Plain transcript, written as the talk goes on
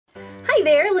Hi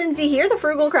there, Lindsay here, the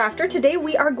Frugal Crafter. Today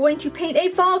we are going to paint a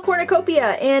fall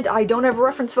cornucopia, and I don't have a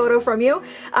reference photo from you.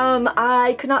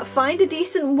 I could not find a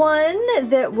decent one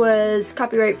that was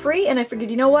copyright free, and I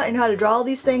figured, you know what, I know how to draw all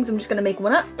these things, I'm just going to make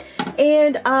one up.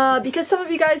 And because some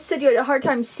of you guys said you had a hard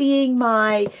time seeing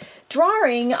my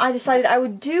drawing, I decided I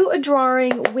would do a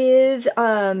drawing with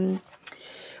a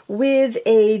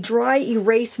dry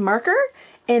erase marker.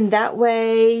 And that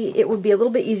way it would be a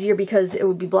little bit easier because it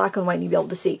would be black and white and you'd be able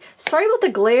to see. Sorry about the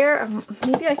glare.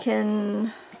 Maybe I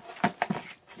can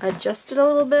adjust it a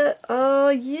little bit. Oh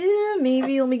yeah,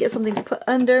 maybe let me get something to put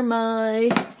under my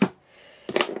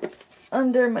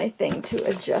thing to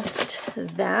adjust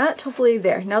that. Hopefully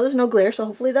there. Now there's no glare, so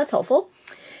hopefully that's helpful.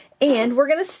 And we're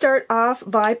going to start off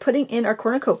by putting in our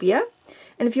cornucopia.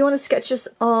 And if you want to sketch this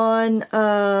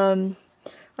on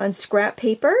scrap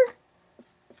paper,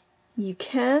 you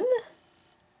can.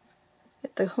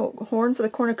 Get the horn for the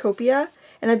cornucopia,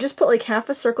 and I've just put like half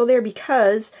a circle there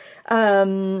because I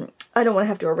don't want to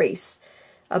have to erase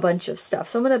a bunch of stuff.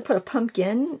 So I'm going to put a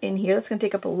pumpkin in here. That's going to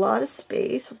take up a lot of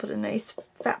space. We'll put a nice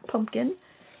fat pumpkin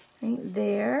right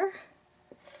there.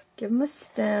 Give him a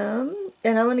stem,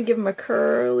 and I'm going to give him a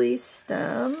curly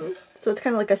stem. So it's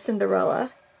kind of like a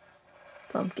Cinderella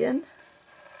pumpkin.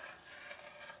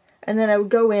 And then I would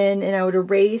go in and I would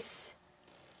erase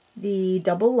the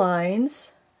double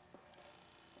lines.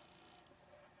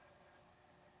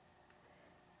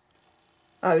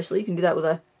 Obviously you can do that with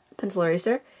a pencil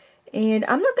eraser. And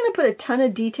I'm not going to put a ton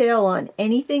of detail on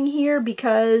anything here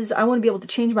because I want to be able to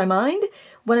change my mind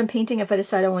when I'm painting if I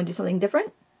decide I want to do something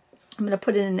different. I'm going to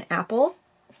put in an apple.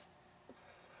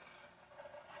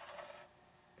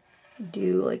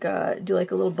 Do like a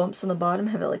little bumps on the bottom,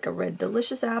 have it like a red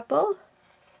delicious apple.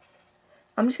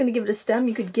 I'm just going to give it a stem.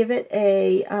 You could give it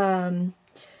a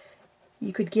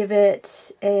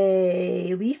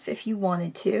leaf if you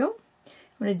wanted to.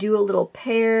 I'm going to do a little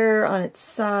pear on its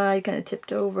side, kind of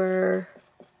tipped over.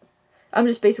 I'm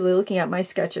just basically looking at my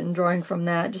sketch and drawing from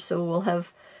that, just so we'll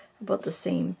have about the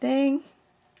same thing.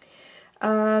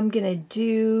 I'm going to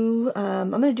do a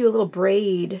little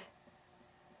braid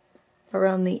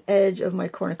around the edge of my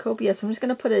cornucopia. So I'm just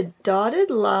going to put a dotted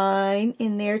line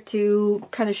in there to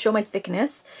kind of show my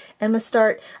thickness. And I'm going to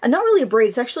start, not really a braid,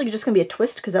 it's actually just going to be a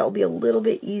twist because that will be a little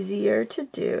bit easier to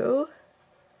do.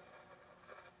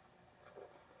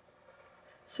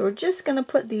 So we're just going to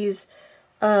put these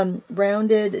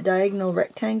rounded diagonal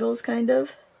rectangles kind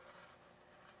of.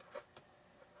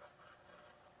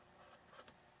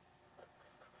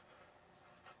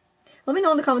 Let me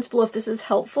know in the comments below if this is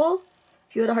helpful.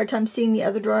 If you had a hard time seeing the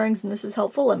other drawings and this is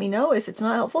helpful, let me know. If it's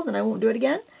not helpful, then I won't do it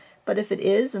again. But if it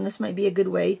is, then this might be a good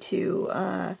way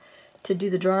to do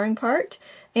the drawing part.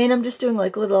 And I'm just doing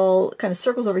like little kind of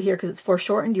circles over here because it's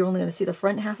foreshortened. You're only going to see the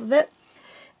front half of it.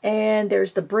 And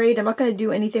there's the braid. I'm not going to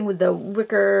do anything with the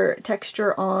wicker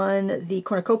texture on the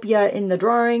cornucopia in the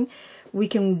drawing. We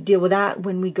can deal with that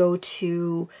when we go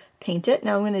to paint it.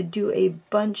 Now I'm going to do a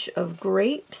bunch of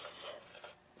grapes.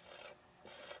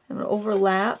 I'm going to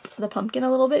overlap the pumpkin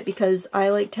a little bit because I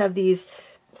like to have these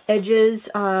edges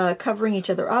covering each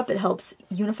other up. It helps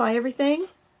unify everything. You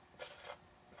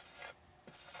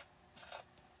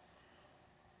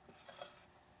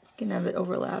can have it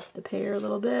overlap the pear a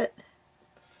little bit.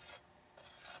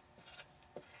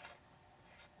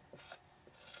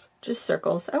 Just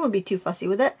circles. I won't be too fussy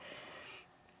with it.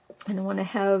 And I want to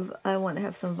have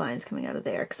some vines coming out of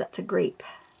there because that's a grape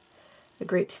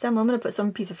stem. I'm going to put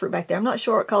some piece of fruit back there. I'm not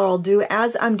sure what color I'll do.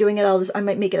 As I'm doing it, I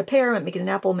might make it a pear, I might make it an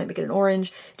apple, I might make it an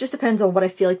orange. It just depends on what I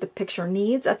feel like the picture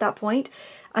needs at that point.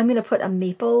 I'm going to put a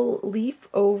maple leaf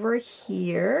over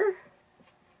here.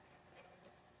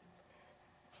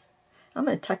 I'm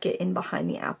going to tuck it in behind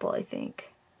the apple, I think.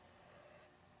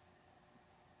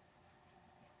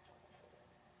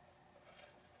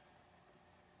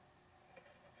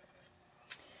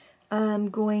 I'm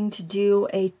going to do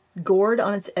a gourd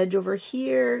on its edge over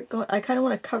here. I kind of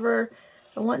want to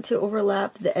I want to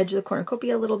overlap the edge of the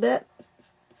cornucopia a little bit.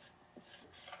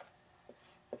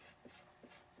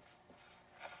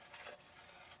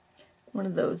 One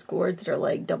of those gourds that are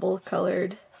like double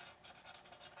colored.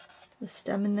 The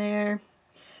stem in there.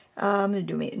 I'm going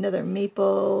to do another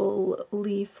maple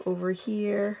leaf over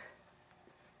here.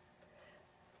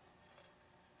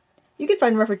 You can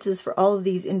find references for all of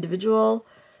these individual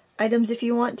items if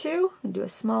you want to. And do a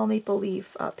small maple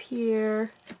leaf up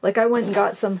here. Like I went and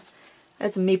got I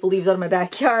had some maple leaves out of my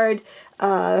backyard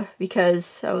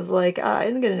because I was like,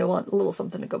 I'm going to want a little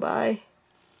something to go by. You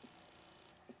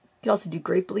can also do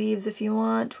grape leaves if you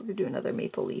want. We're going to do another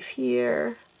maple leaf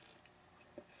here.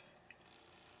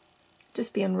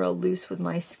 Just being real loose with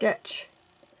my sketch.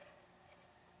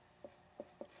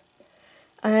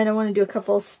 And I want to do a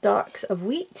couple stalks of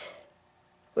wheat,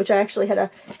 which I actually had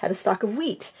a stalk of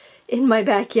wheat in my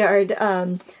backyard.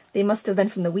 They must have been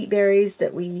from the wheat berries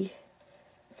that we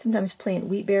sometimes plant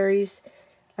wheat berries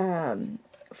to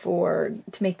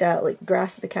make that like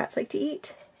grass that the cats like to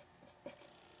eat.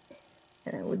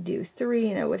 And I would do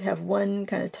 3, and I would have one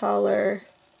kind of taller,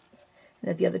 and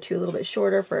have the other 2 a little bit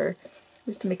shorter for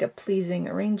just to make a pleasing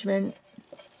arrangement.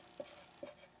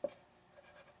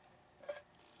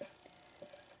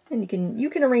 And you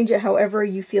can arrange it however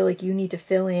you feel like you need to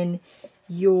fill in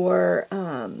your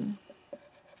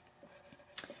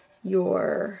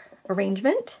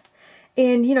arrangement.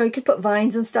 And you know, you could put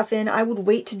vines and stuff in. I would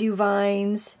wait to do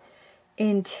vines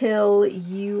until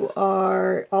you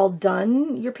are all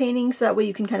done your paintings, so that way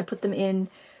you can kind of put them in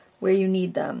where you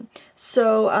need them.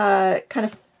 So kind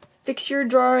of fix your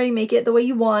drawing, make it the way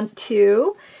you want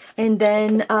to, and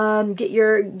then get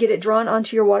it drawn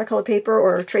onto your watercolor paper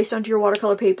or traced onto your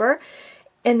watercolor paper,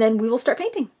 and then we will start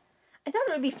painting. I thought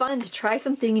it would be fun to try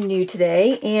something new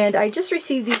today, and I just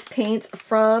received these paints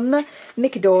from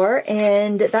Micador,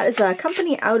 and that is a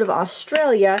company out of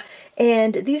Australia,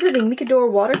 and these are the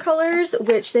Micador watercolors,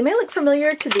 which they may look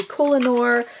familiar to the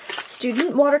Cornucopia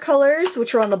student watercolors,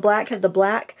 which are on the black, have the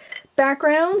black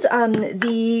backgrounds.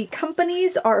 The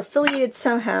companies are affiliated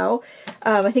somehow.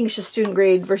 I think it's just student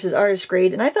grade versus artist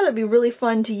grade, and I thought it'd be really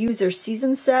fun to use their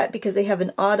season set because they have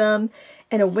an autumn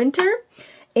and a winter.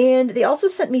 And they also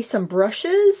sent me some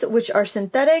brushes, which are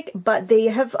synthetic, but they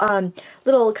have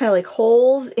little kind of like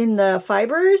holes in the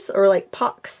fibers, or like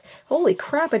pocks. Holy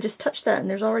crap, I just touched that and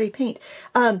there's already paint.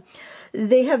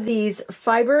 They have these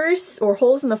fibers or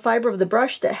holes in the fiber of the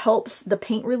brush that helps the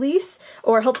paint release,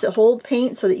 or helps it hold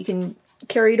paint so that you can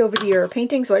carry it over to your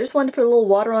painting. So I just wanted to put a little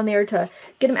water on there to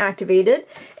get them activated.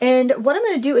 And what I'm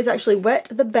going to do is actually wet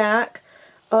the back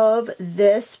of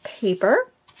this paper.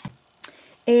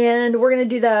 And we're going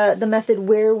to do the method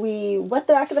where we wet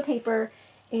the back of the paper,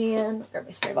 and grab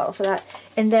my spray bottle for that,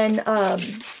 and then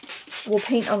we'll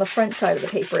paint on the front side of the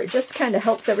paper. It just kind of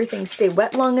helps everything stay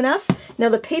wet long enough. Now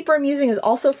the paper I'm using is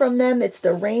also from them. It's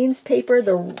the Rains paper,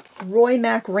 the Roy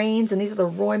Mac Rains, and these are the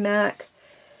Roy Mac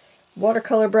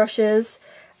watercolor brushes.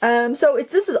 So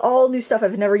this is all new stuff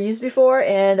I've never used before,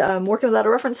 and I'm working without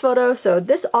a reference photo, so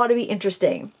this ought to be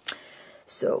interesting.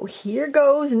 So here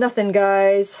goes nothing,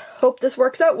 guys. Hope this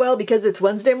works out well because it's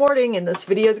Wednesday morning and this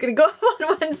video is going to go up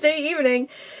on Wednesday evening.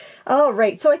 All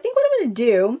right, so I think what I'm going to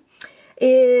do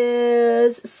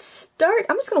is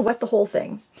I'm just going to wet the whole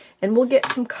thing, and we'll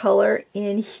get some color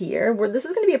in here, where this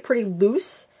is going to be a pretty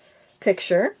loose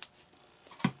picture.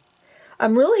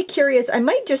 I'm really curious. I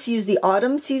might just use the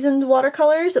autumn seasoned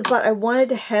watercolors, but I wanted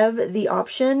to have the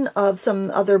option of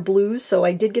some other blues, so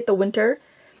I did get the winter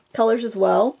colors as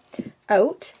well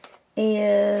out,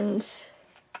 and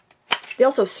they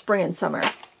also have spring and summer,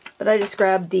 but I just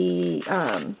grabbed the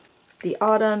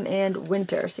autumn and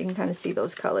winter, so you can kind of see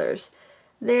those colors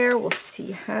there. We'll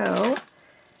see how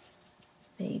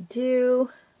they do.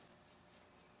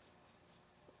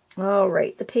 All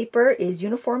right, the paper is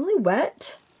uniformly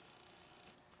wet,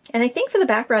 and I think for the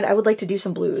background I would like to do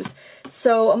some blues,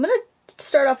 so I'm going to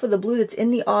start off with the blue that's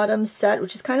in the autumn set,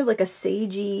 which is kind of like a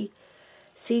sagey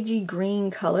green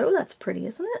color. Oh, that's pretty,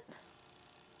 isn't it?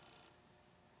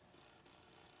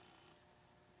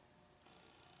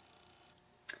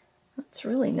 That's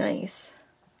really nice.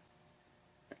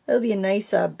 That'll be a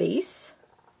nice base.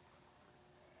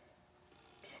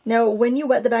 Now, when you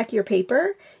wet the back of your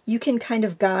paper, you can kind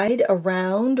of guide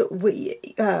around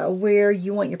where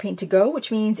you want your paint to go,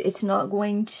 which means it's not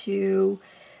going to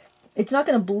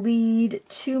bleed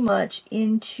too much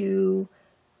into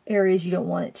areas you don't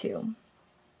want it to.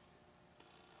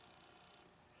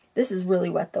 This is really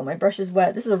wet though. My brush is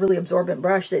wet. This is a really absorbent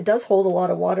brush. It does hold a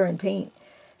lot of water and paint.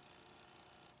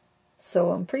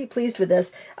 So I'm pretty pleased with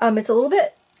this. It's a little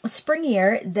bit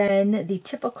springier than the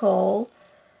typical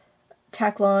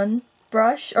Taklon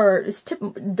brush, or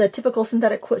the typical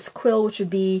synthetic quill, which would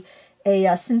be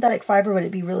a synthetic fiber, but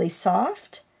it'd be really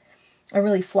soft or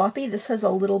really floppy. This has a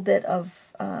little bit of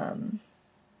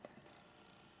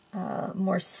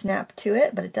more snap to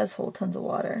it, but it does hold tons of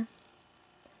water.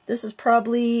 This is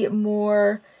probably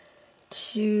more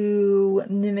to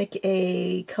mimic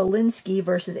a Kalinsky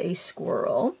versus a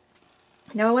squirrel.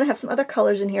 Now I want to have some other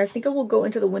colors in here. I think I will go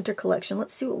into the winter collection.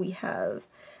 Let's see what we have.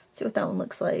 Let's see what that one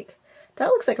looks like. That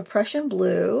looks like a Prussian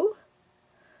blue.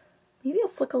 Maybe I'll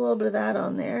flick a little bit of that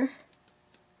on there.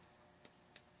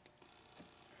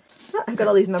 Oh, I've got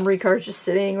all these memory cards just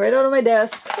sitting right out on my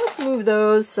desk. Let's move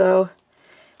those so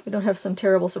we don't have some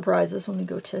terrible surprises when we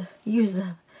go to use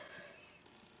them.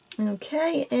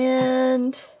 Okay,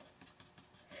 and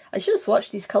I should have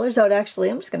swatched these colors out actually.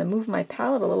 I'm just going to move my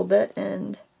palette a little bit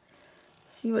and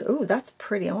see what, ooh, that's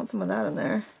pretty. I want some of that in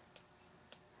there.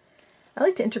 I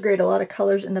like to integrate a lot of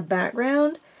colors in the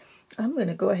background. I'm going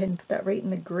to go ahead and put that right in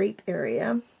the grape area.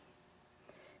 I'm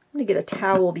going to get a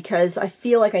towel because I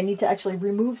feel like I need to actually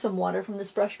remove some water from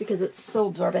this brush because it's so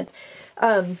absorbent.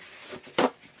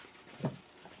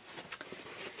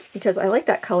 Because I like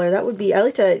that color. That would be, I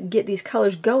like to get these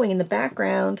colors going in the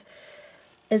background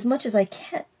as much as I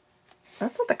can.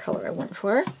 That's not the color I went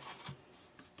for.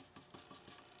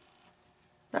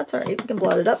 That's alright, we can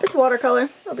blot it up. It's watercolor,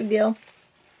 no big deal.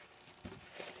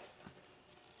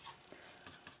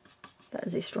 That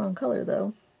is a strong color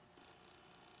though.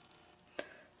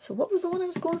 So what was the one I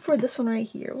was going for? This one right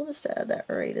here. We'll just add that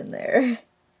right in there.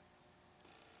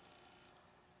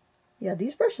 Yeah,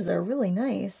 these brushes are really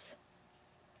nice.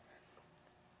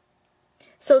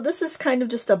 So this is kind of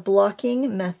just a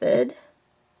blocking method.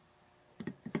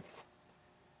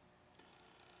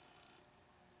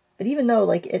 But even though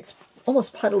like it's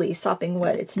almost puddly, sopping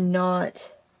wet, it's not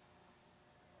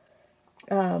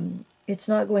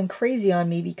going crazy on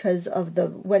me because of the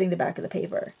wetting the back of the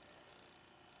paper.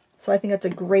 So I think that's a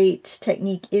great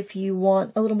technique if you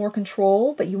want a little more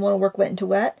control, but you want to work wet into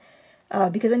wet.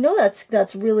 Because I know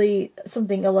that's really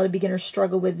something a lot of beginners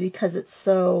struggle with because it's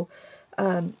so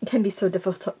it can be so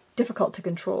difficult to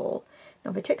control. Now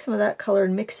if I take some of that color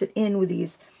and mix it in with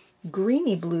these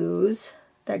greeny blues,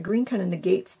 that green kind of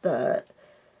negates the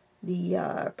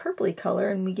purpley color,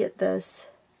 and we get a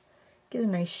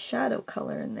nice shadow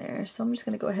color in there. So I'm just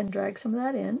going to go ahead and drag some of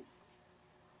that in.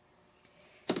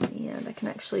 And I can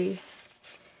actually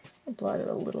blot it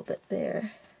a little bit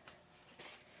there.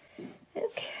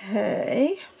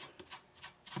 Okay.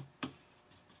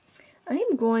 I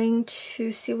am going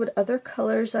to see what other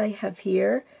colors I have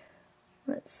here.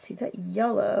 Let's see, that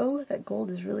yellow, that gold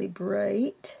is really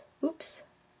bright. Oops.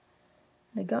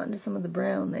 I got into some of the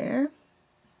brown there.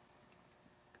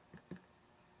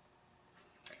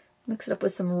 Mix it up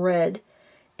with some red.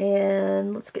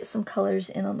 And let's get some colors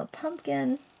in on the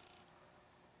pumpkin.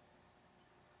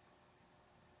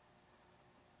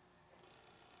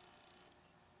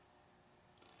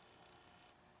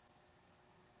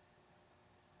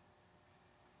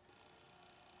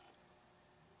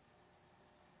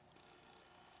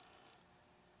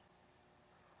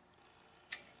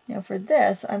 Now for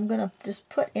this, I'm going to just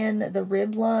put in the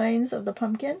rib lines of the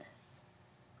pumpkin.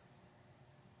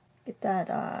 Get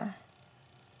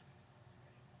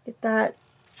that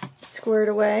squared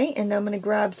away, and now I'm going to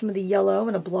grab some of the yellow. I'm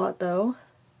going to blot though.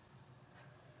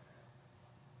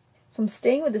 So I'm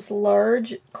staying with this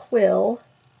large quill.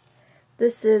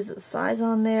 This is size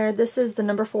on there. This is the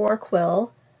number 4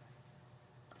 quill.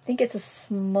 I think it's the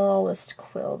smallest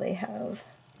quill they have.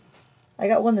 I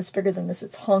got one that's bigger than this.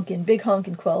 It's honkin', big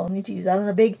honkin' quill. I'll need to use that on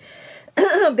a big,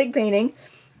 big painting.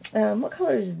 What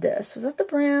color is this? Was that the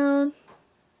brown?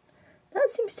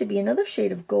 That seems to be another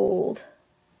shade of gold.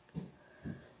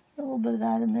 A little bit of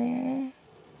that in there.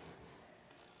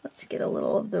 Let's get a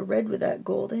little of the red with that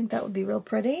gold. I think that would be real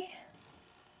pretty.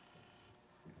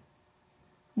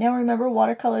 Now remember,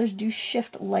 watercolors do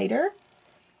shift lighter.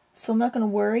 So I'm not going to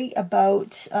worry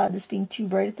about this being too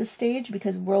bright at this stage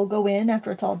because we'll go in after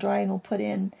it's all dry and we'll put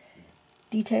in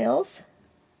details.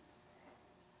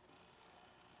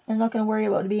 I'm not going to worry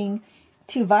about it being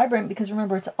too vibrant because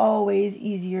remember, it's always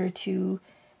easier to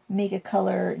make a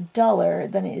color duller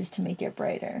than it is to make it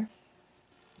brighter.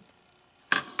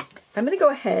 I'm going to go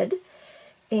ahead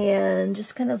and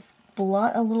just kind of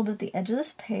blot a little bit at the edge of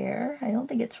this pear. I don't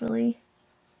think it's really...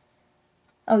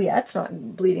 Oh yeah, it's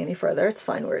not bleeding any further. It's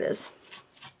fine where it is.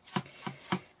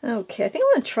 Okay, I think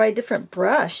I want to try a different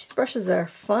brush. These brushes are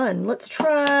fun. Let's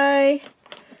try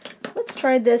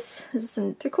this. This is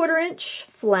a 3/4 inch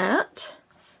flat.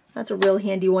 That's a real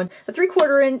handy one. A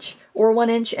 3/4 inch or 1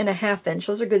 inch and a 1/2 inch.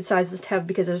 Those are good sizes to have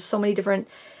because there's so many different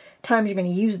times you're going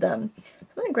to use them. I'm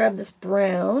going to grab this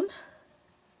brown.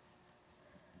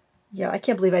 Yeah, I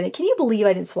can't believe I didn't. Can you believe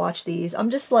I didn't swatch these? I'm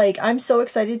just like, I'm so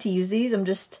excited to use these. I'm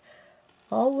just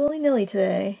all willy-nilly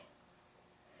today.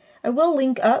 I will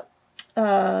link up,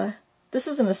 this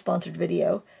isn't a sponsored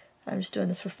video, I'm just doing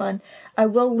this for fun. I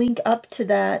will link up to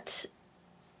that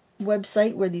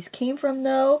website where these came from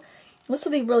though. This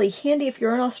will be really handy if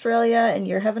you're in Australia and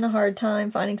you're having a hard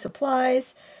time finding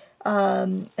supplies.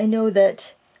 I know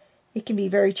that it can be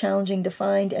very challenging to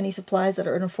find any supplies that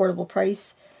are an affordable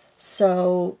price,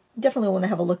 so definitely want to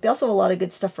have a look. They also have a lot of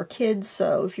good stuff for kids,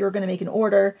 so if you're going to make an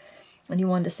order and you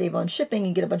wanted to save on shipping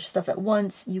and get a bunch of stuff at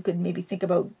once, you could maybe think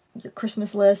about your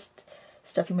Christmas list,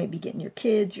 stuff you might be getting your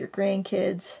kids, your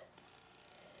grandkids.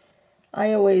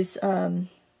 I always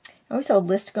I always have a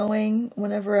list going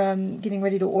whenever I'm getting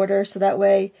ready to order, so that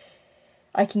way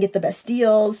I can get the best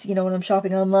deals, you know, when I'm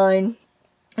shopping online,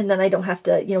 and then I don't have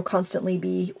to, you know, constantly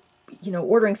be, you know,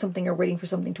 ordering something or waiting for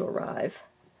something to arrive.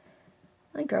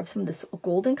 I grab some of this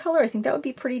golden color. I think that would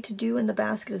be pretty to do in the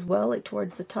basket as well, like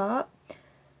towards the top.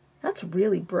 That's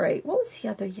really bright. What was the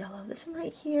other yellow? This one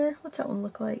right here? What's that one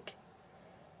look like?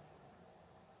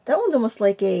 That one's almost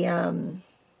like a,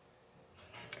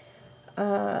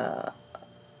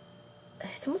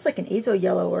 it's almost like an azo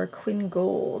yellow or a quin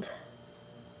gold.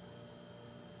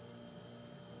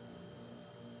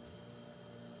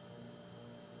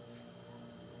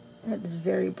 That is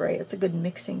very bright. It's a good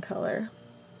mixing color.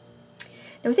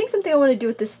 Now I think something I want to do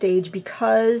at this stage,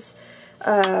 because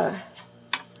the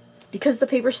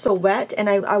paper's so wet and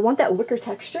I want that wicker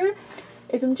texture,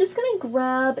 is I'm just going to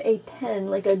grab a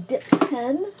pen, like a dip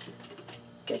pen.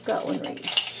 I've got one right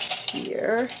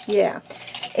here. Yeah.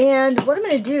 And what I'm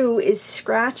going to do is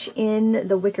scratch in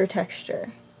the wicker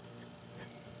texture.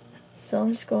 So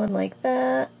I'm just going like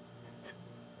that.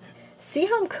 See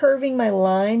how I'm curving my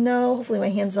line though? Hopefully my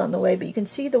hand's not in the way, but you can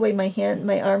see the way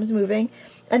my arm's moving.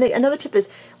 And another tip is,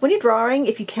 when you're drawing,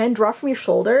 if you can, draw from your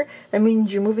shoulder. That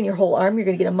means you're moving your whole arm. You're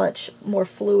going to get a much more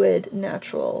fluid,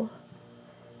 natural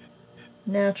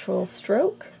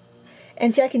stroke.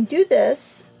 And see, I can do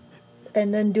this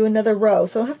and then do another row.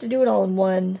 So I don't have to do it all in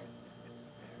one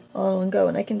go.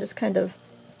 And I can just kind of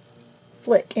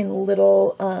flick in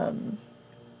little,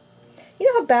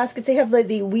 you know how baskets, they have like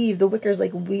the wicker's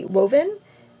like woven?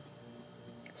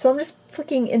 So I'm just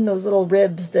flicking in those little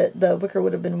ribs that the wicker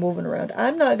would have been woven around.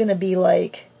 I'm not going to be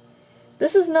like,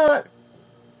 this is not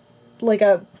like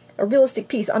a realistic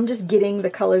piece. I'm just getting the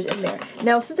colors in there.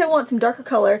 Now, since I want some darker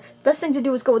color, the best thing to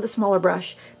do is go with a smaller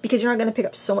brush, because you're not going to pick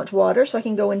up so much water. So I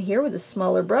can go in here with a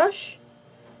smaller brush.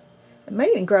 I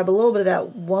might even grab a little bit of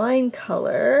that wine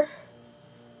color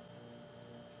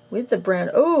with the brown.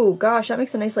 Oh gosh, that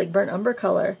makes a nice like burnt umber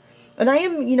color. And I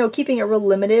am, you know, keeping it real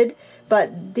limited,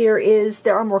 but there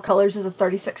are more colors. There's a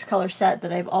 36 color set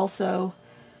that I've also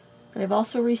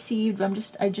received.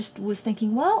 I just was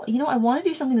thinking, well, you know, I want to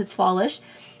do something that's fallish.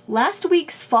 Last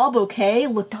week's fall bouquet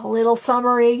looked a little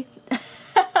summery.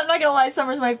 I'm not gonna lie,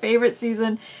 summer's my favorite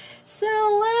season. So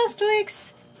last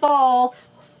week's fall,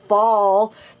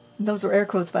 those were air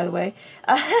quotes, by the way,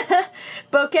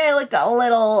 bouquet looked a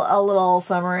little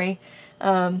summery.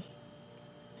 I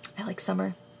like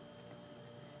summer.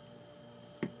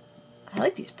 I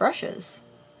like these brushes.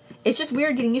 It's just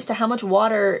weird getting used to how much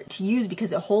water to use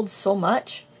because it holds so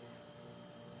much.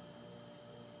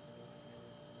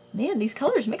 Man, these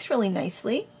colors mix really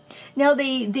nicely. Now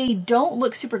they don't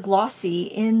look super glossy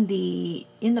in the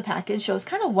package, so I was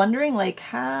kind of wondering like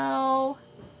how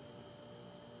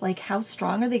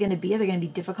strong are they going to be? Are they going to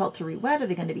be difficult to re-wet? Are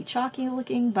they going to be chalky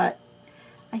looking? But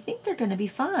I think they're going to be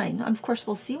fine. Of course,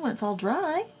 we'll see when it's all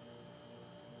dry.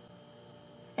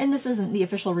 And this isn't the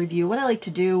official review. What I like to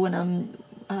do when I'm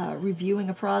reviewing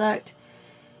a product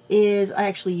is I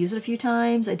actually use it a few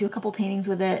times. I do a couple paintings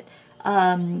with it.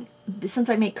 Since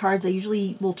I make cards, I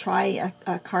usually will try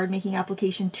a card making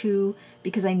application too,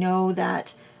 because I know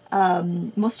that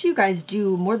most of you guys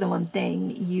do more than one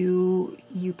thing. You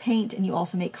paint and you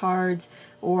also make cards,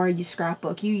 or you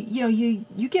scrapbook. You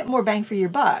get more bang for your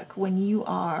buck when you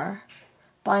are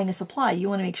buying a supply. You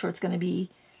want to make sure you're going to be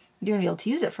able to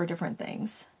use it for different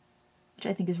things, which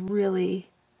I think is really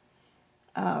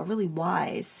really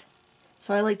wise.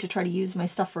 So I like to try to use my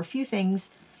stuff for a few things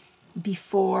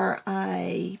before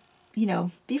I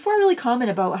really comment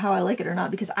about how I like it or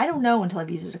not, because I don't know until I've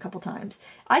used it a couple times.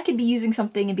 I could be using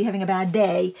something and be having a bad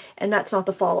day, and that's not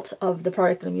the fault of the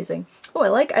product that I'm using. Oh, I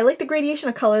like the gradation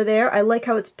of color there. I like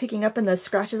how it's picking up in the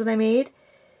scratches that I made.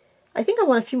 I think I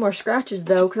want a few more scratches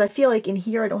though, because I feel like in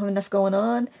here I don't have enough going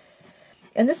on.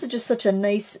 And this is just such a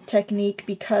nice technique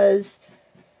because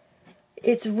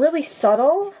it's really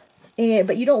subtle,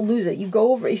 but you don't lose it. If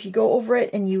you go over it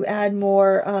and you add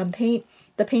more paint,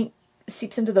 the paint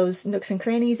seeps into those nooks and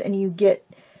crannies, and you get,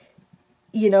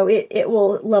 it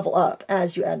will level up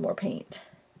as you add more paint.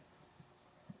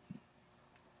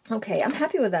 Okay, I'm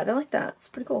happy with that. I like that. It's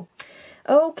pretty cool.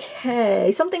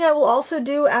 Okay, something I will also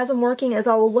do as I'm working is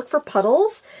I will look for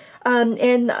puddles.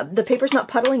 And the paper's not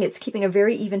puddling, it's keeping a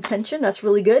very even tension. That's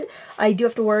really good. I do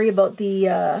have to worry about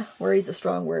the, worry is a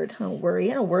strong word. I don't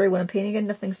worry when I'm painting. I got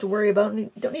enough things to worry about.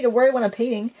 Don't need to worry when I'm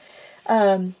painting.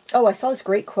 Oh, I saw this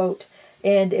great quote,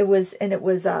 and it was,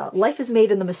 life is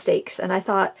made in the mistakes. And I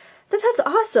thought, that's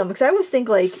awesome, because I always think,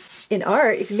 like, in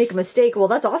art, if you make a mistake, well,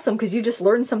 that's awesome, because you just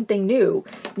learned something new.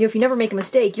 If you never make a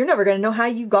mistake, you're never going to know how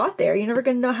you got there. You're never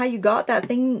going to know how you got that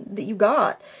thing that you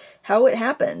got, how it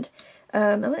happened.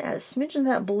 I'm going to add a smidge of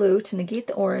that blue to negate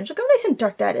the orange. Look how nice and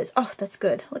dark that is. Oh, that's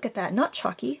good. Look at that. Not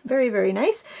chalky. Very, very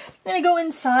nice. Then I go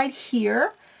inside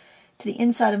here to the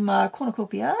inside of my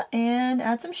Cornucopia and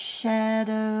add some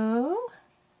shadow.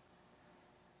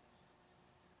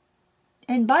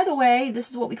 And by the way, this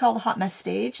is what we call the hot mess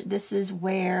stage. This is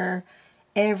where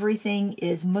everything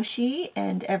is mushy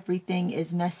and everything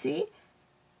is messy.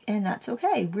 And that's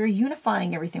okay. We're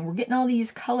unifying everything. We're getting all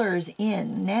these colors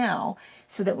in now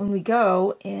so that when we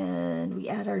go and we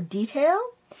add our detail,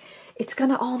 it's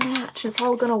going to all match. It's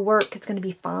all going to work. It's going to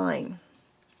be fine.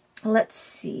 Let's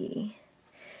see.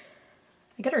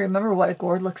 I got to remember what a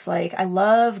gourd looks like. I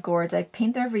love gourds. I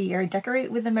paint them every year. I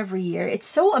decorate with them every year. It's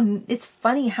so, it's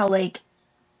funny how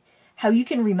how you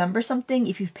can remember something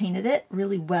if you've painted it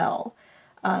really well.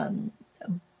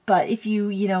 But if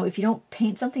you don't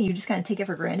paint something, you just kind of take it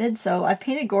for granted. So I've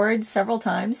painted gourds several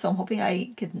times, so I'm hoping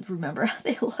I can remember how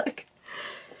they look.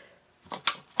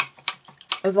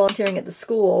 I was volunteering at the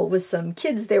school with some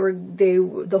kids.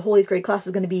 The whole 8th grade class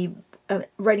was going to be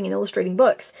writing and illustrating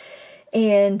books,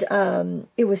 and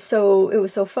it was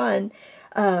so fun.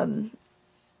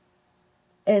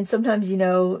 And sometimes,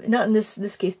 not in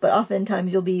this case, but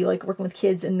oftentimes you'll be like working with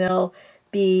kids and they'll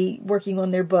be working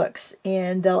on their books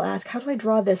and they'll ask, how do I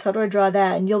draw this? How do I draw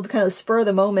that? And you'll kind of spur of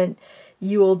the moment,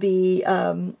 you'll be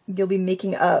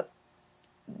making up,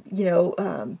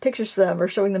 pictures for them or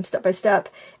showing them step by step.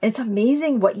 And it's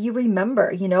amazing what you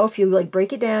remember, if you like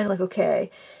break it down, like,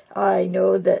 okay, I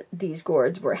know that these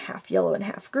gourds were half yellow and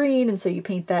half green. And so you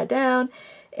paint that down.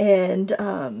 And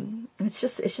it's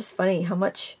just funny how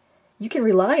much you can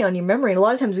rely on your memory. And a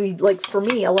lot of times for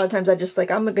me, a lot of times I just I'm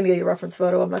going to get a reference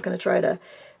photo. I'm not going to try to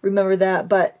remember that.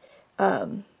 But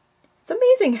it's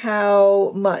amazing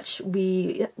how much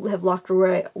we have locked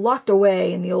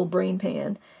away in the old brain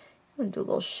pan. I'm going to do a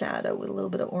little shadow with a little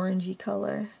bit of orangey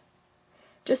color.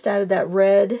 Just added that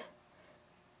red.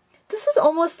 This is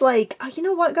almost like, you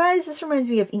know what, guys? This reminds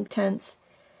me of Inktense.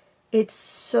 It's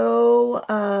so,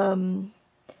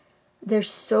 they're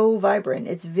so vibrant.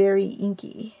 It's very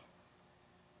inky.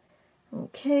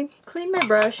 Okay, clean my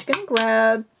brush.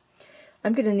 I'm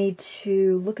gonna need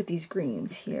to look at these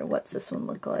greens here. What's this one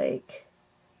look like?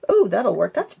 Oh, that'll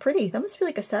work. That's pretty. That must be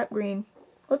like a sap green.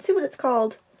 Let's see what it's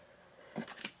called.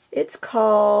 It's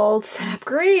called sap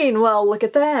green. Well, look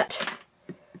at that.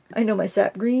 I know my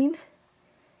sap green.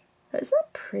 Isn't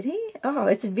that pretty? Oh,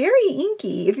 it's very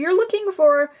inky. If you're looking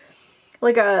for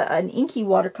like an inky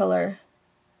watercolor,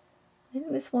 I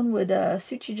think this one would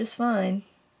suit you just fine.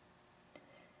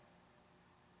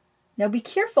 Now be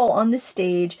careful on this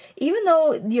stage, even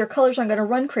though your colors aren't going to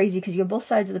run crazy because you have both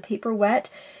sides of the paper wet,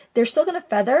 they're still going to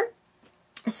feather.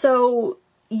 So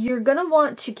you're going to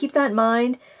want to keep that in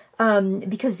mind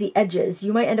because the edges,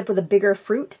 you might end up with a bigger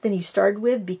fruit than you started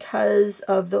with because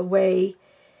of the way,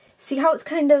 see how it's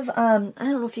kind of, I don't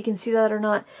know if you can see that or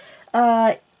not,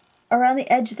 around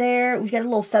the edge there, we've got a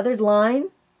little feathered line,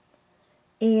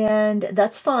 and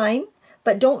that's fine.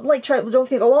 But don't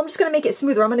think, oh, well, I'm just going to make it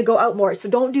smoother. I'm going to go out more. So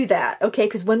don't do that, okay?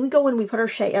 Because when we go and we put our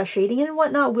shading in and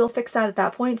whatnot, we'll fix that at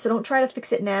that point. So don't try to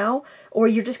fix it now, or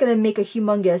you're just going to make a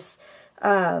humongous,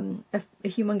 a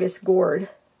humongous gourd.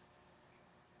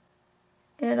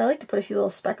 And I like to put a few little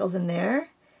speckles in there.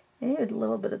 And a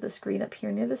little bit of this green up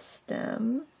here near the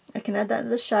stem. I can add that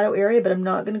in the shadow area, but I'm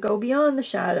not going to go beyond the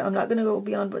shadow. I'm not going to go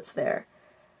beyond what's there.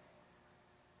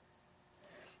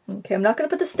 Okay, I'm not going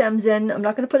to put the stems in. I'm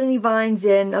not going to put any vines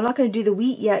in. I'm not going to do the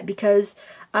wheat yet because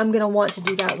I'm going to want to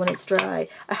do that when it's dry.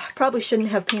 I probably shouldn't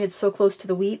have painted so close to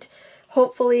the wheat.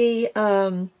 Hopefully,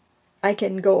 I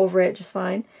can go over it just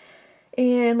fine.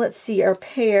 And let's see, our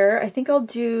pear. I think I'll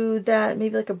do that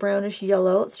maybe like a brownish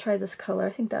yellow. Let's try this color.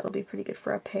 I think that'll be pretty good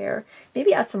for a pear.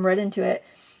 Maybe add some red into it.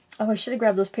 Oh, I should have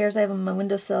grabbed those pears I have on my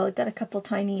windowsill. I've got a couple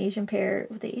tiny Asian pear.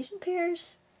 Were they Asian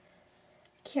pears?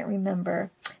 Can't remember,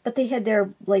 but they had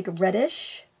their like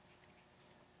reddish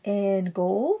and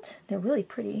gold. They're really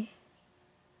pretty.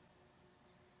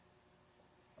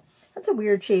 That's a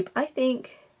weird shape. I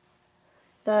think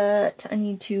that I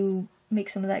need to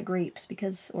make some of that grapes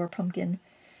or pumpkin.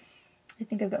 I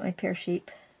think I've got my pear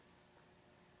shape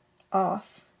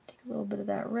off. Take a little bit of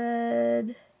that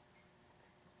red.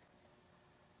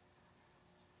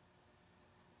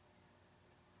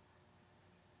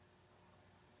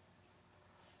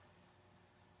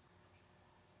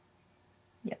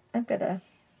 Yeah, I've got to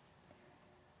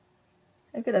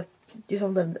do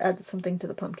something, add something to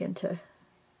the pumpkin to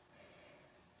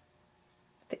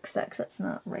fix that, because that's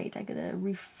not right. I got to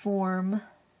reform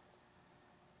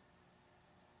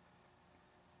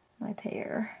my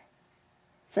pear.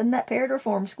 Send that pear to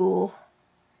reform school.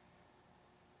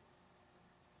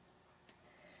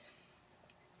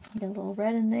 Get a little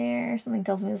red in there. Something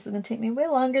tells me this is going to take me way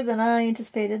longer than I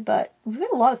anticipated, but we've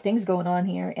got a lot of things going on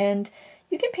here, and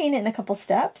you can paint it in a couple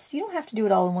steps. You don't have to do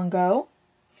it all in one go.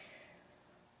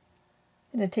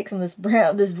 I'm going to take some of this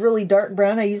brown, this really dark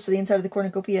brown I used for the inside of the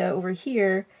cornucopia over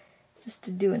here, just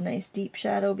to do a nice deep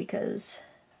shadow, because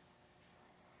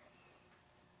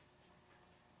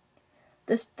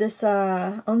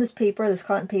on this paper, this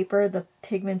cotton paper, the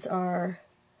pigments are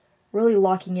really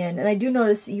locking in. And I do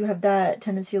notice you have that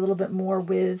tendency a little bit more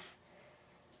with,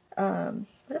 would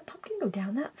a pumpkin go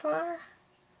down that far?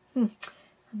 I'm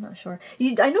not sure.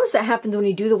 I notice that happens when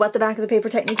you do the wet the back of the paper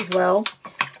technique as well.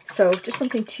 So just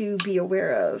something to be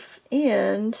aware of.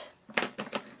 And I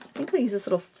think I'll use this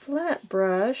little flat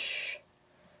brush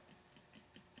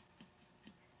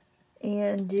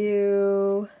and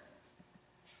do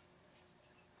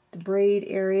the braid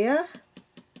area.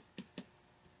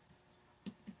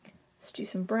 Let's do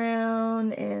some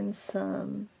brown and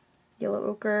some yellow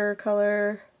ochre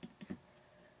color.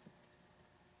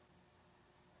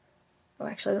 Oh,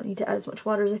 actually I don't need to add as much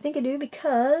water as I think I do,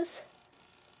 because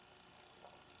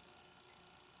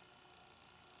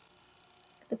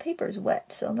the paper is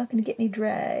wet, so I'm not going to get any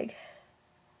drag.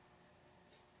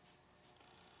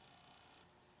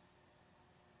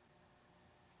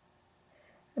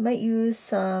 I might use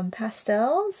some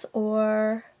pastels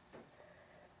or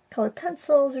colored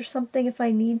pencils or something if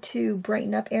I need to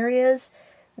brighten up areas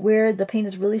where the paint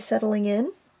is really settling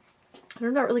in.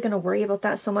 I'm not really going to worry about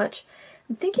that so much.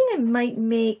 I'm thinking I might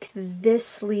make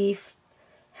this leaf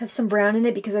have some brown in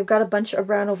it, because I've got a bunch of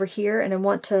brown over here and I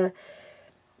want to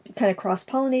kind of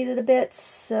cross-pollinate it a bit,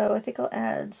 so I think I'll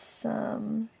add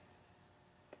some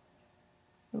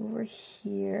over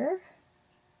here.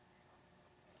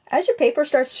 As your paper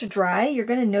starts to dry, you're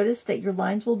going to notice that your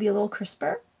lines will be a little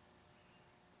crisper.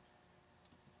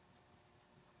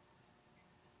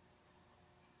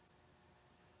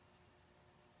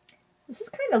 This is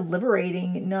kind of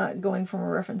liberating, not going from a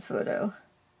reference photo.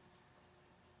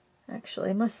 Actually,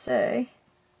 I must say.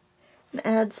 And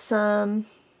add some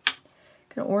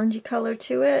kind of orangey color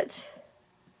to it.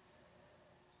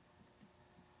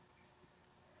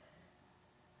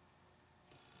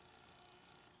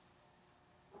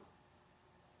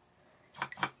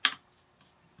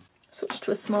 Switch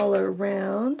to a smaller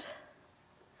round.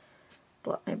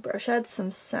 Blot my brush. Add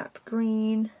some sap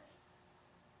green.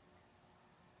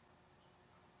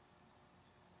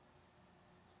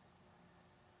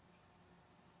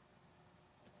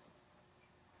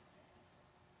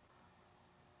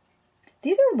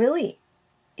 These are really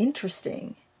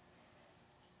interesting.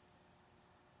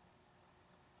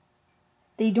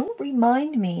 They don't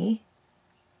remind me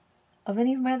of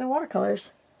any of my other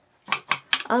watercolors.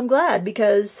 I'm glad,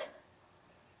 because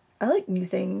I like new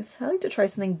things. I like to try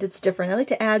something that's different. I like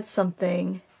to add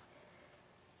something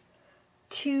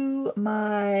to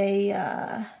my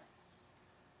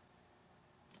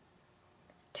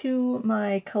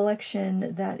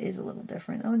collection that is a little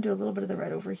different. I'm going to do a little bit of the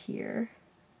red over here.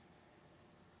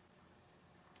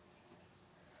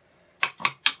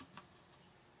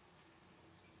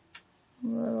 A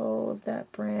little of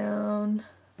that brown,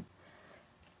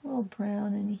 a little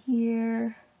brown in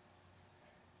here.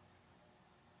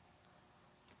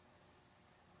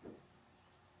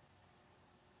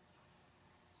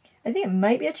 I think it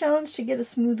might be a challenge to get a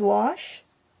smooth wash,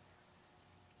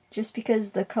 just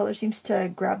because the color seems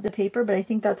to grab the paper, but I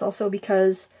think that's also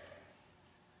because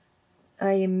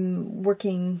I am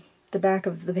working the back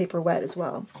of the paper wet as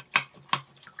well.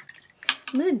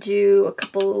 I'm going to do a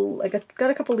couple, I've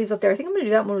got a couple leaves up there. I think I'm going to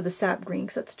do that one with the sap green,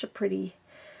 because that's such a pretty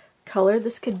color.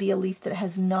 This could be a leaf that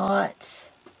has not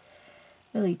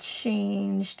really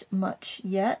changed much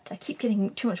yet. I keep getting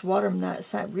too much water in that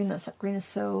sap green. That sap green is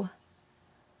so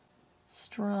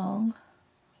strong.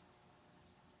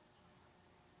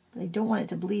 But I don't want it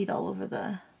to bleed all over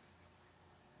the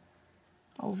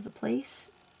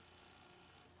place.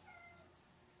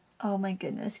 Oh my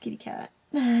goodness, kitty cat.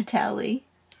 Tally.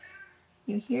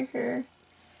 You hear her?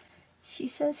 She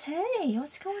says, "Hey,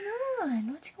 what's going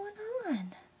on? What's going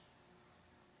on?"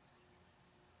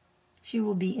 She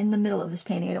will be in the middle of this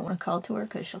painting. I don't want to call to her,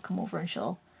 because she'll come over and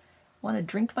she'll want to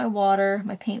drink my water,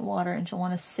 my paint water, and she'll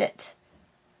want to sit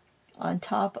on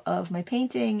top of my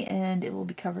painting, and it will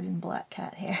be covered in black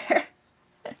cat hair.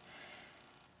 I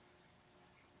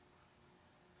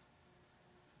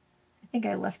think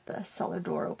I left the cellar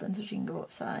door open so she can go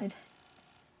outside.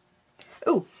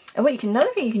 Oh, and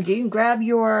another thing you can do, you can grab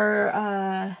your,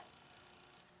 now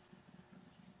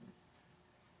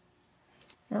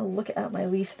look at my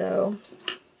leaf though.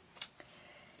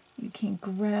 You can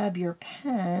grab your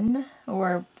pen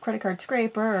or credit card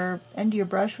scraper or end of your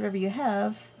brush, whatever you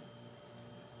have,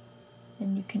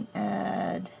 And you can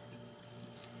add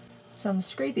some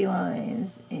scrapey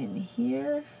lines in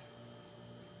here.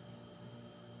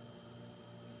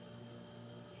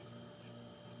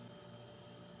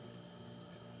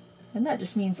 And that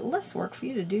just means less work for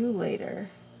you to do later.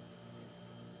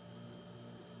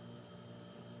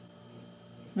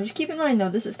 Now just keep in mind though,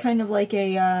 this is kind of like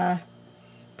a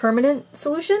permanent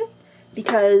solution,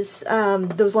 because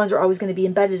those lines are always going to be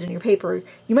embedded in your paper.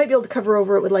 You might be able to cover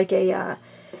over it with like a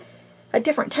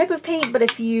different type of paint, but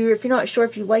if you're not sure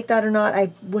if you like that or not,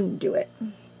 I wouldn't do it.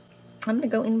 I'm going to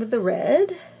go in with the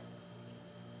red.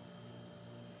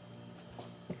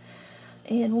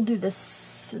 And we'll do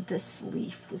this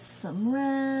leaf with some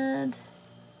red.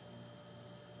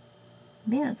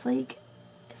 Man, it's like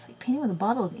painting with a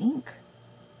bottle of ink.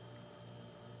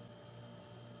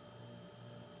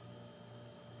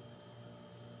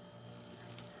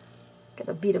 Got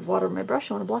a bead of water on my brush.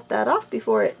 I want to blot that off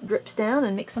before it drips down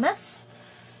and makes a mess.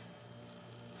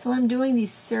 So when I'm doing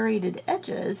these serrated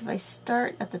edges, if I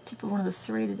start at the tip of one of the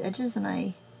serrated edges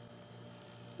and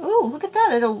oh, look at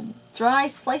that, a dry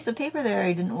slice of paper there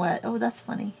I didn't wet. Oh, that's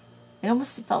funny. It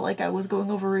almost felt like I was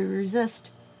going over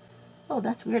resist. Oh,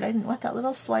 that's weird. I didn't wet that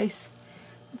little slice.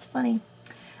 That's funny.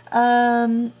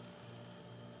 I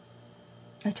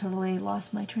totally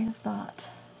lost my train of thought.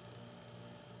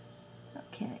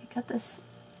 Okay, got this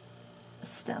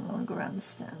stem. I want to go around the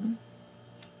stem.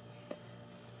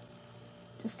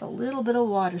 Just a little bit of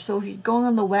water. So if you're going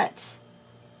on the wet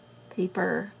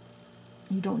paper,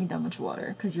 you don't need that much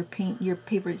water because your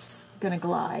paper is going to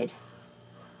glide.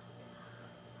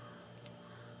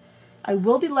 I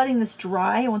will be letting this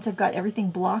dry once I've got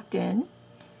everything blocked in.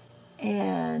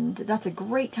 And that's a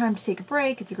great time to take a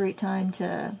break. It's a great time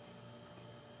to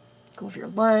go for your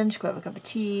lunch, go have a cup of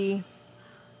tea.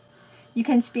 You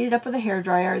can speed it up with a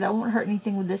hairdryer. That won't hurt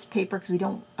anything with this paper because we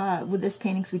don't, with this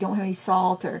painting, because we don't have any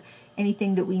salt or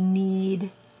anything that we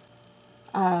need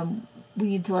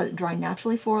to let it dry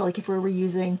naturally for. Like if we were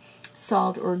using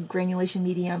salt or granulation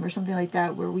medium or something like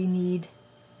that where we need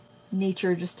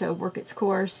nature just to work its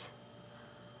course.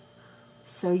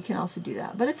 So you can also do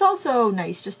that. But it's also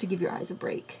nice just to give your eyes a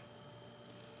break.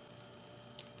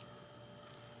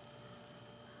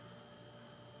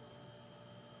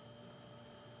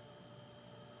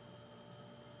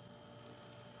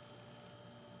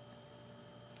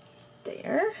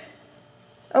 There.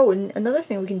 Oh, and another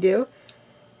thing we can do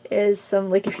is some,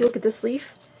 like if you look at this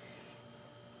leaf,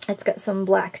 it's got some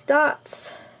black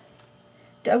dots.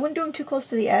 I wouldn't do them too close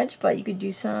to the edge, but you could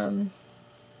do some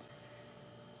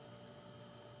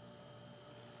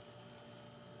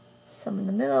in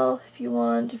the middle if you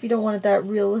want. If you don't want it that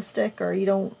realistic, or you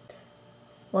don't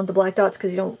want the black dots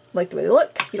because you don't like the way they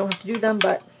look, you don't have to do them,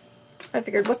 but I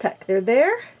figured what the heck, they're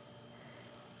there.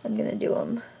 I'm gonna do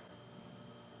them.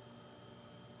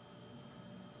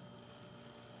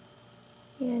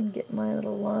 And get my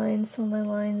little lines, some of my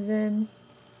lines in.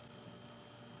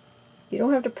 You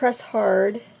don't have to press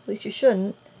hard, at least you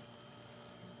shouldn't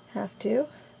have to.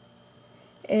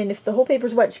 And if the whole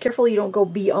paper's wet, just careful you don't go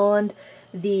beyond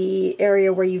the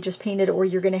area where you just painted, or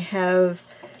you're going to have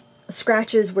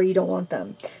scratches where you don't want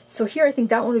them. So here I think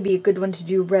that one would be a good one to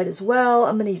do red as well.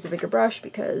 I'm going to use a bigger brush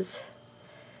because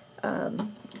I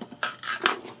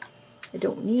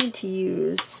don't need to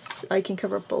use, I can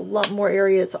cover up a lot more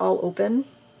area. It's all open.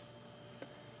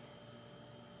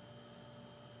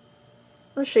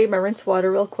 I'm going to show you my rinse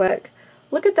water real quick.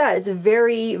 Look at that. It's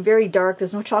very, very dark.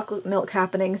 There's no chocolate milk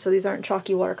happening, so these aren't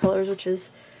chalky watercolors, which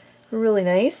is really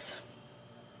nice.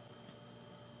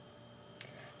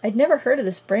 I'd never heard of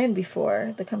this brand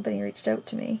before. The company reached out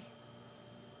to me.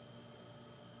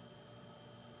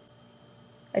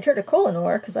 I'd heard of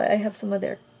Cornucopia because I have some of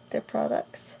their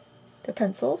products, their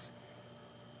pencils.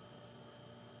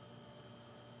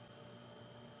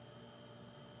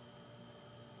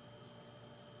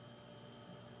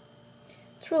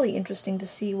 It's really interesting to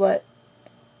see what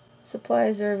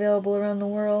supplies are available around the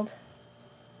world.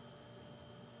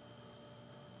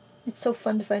 It's so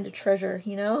fun to find a treasure,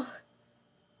 you know?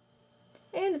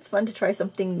 And it's fun to try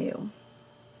something new.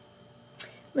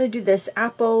 I'm going to do this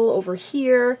apple over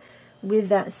here with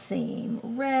that same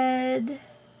red.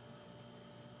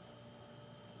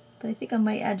 But I think I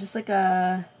might add just like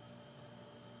a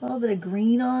little bit of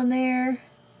green on there.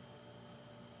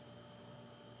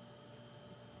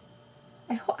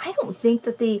 I don't think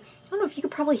that I don't know if you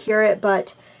could probably hear it,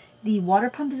 but the water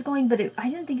pump is going, but I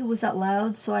didn't think it was that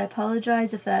loud, so I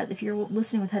apologize if you're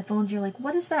listening with headphones, you're like,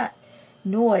 what is that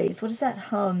noise? What is that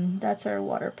hum? That's our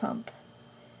water pump.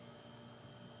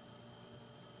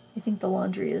 I think the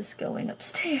laundry is going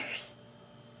upstairs.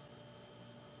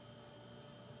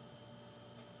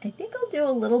 I think I'll do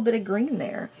a little bit of green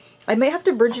there. I might have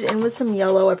to bridge it in with some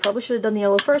yellow. I probably should have done the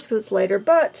yellow first because it's lighter,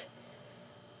 but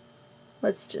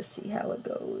let's just see how it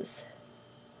goes.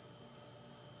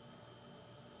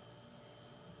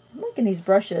 I'm liking these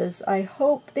brushes. I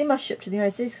hope they must ship to the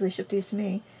United States because they shipped these to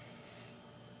me.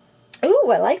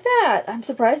 Ooh, I like that. I'm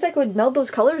surprised I could meld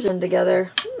those colors in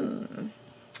together.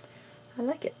 I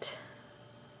like it.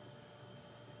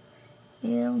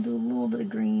 Yeah, I'll do a little bit of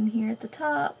green here at the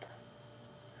top.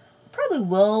 Probably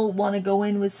will want to go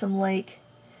in with some like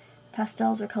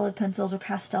pastels or colored pencils or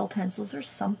pastel pencils or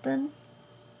something.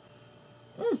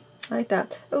 I like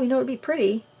that. Oh, you know what would be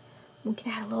pretty? We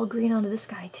can add a little green onto this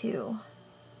guy too.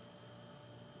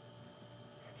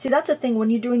 See, that's the thing,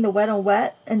 when you're doing the wet on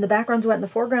wet and the background's wet and the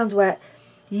foreground's wet,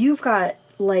 you've got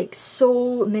like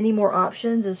so many more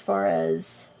options as far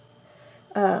as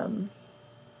grabbing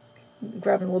a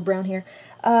little brown here.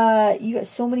 You got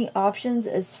so many options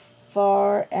as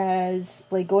far as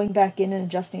like going back in and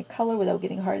adjusting a color without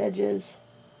getting hard edges.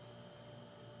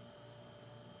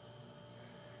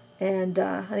 And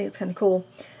I think it's kind of cool.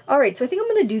 Alright, so I think I'm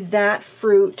going to do that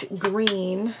fruit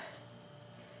green.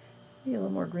 Maybe a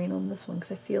little more green on this one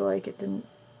because I feel like it didn't,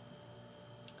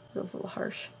 feels a little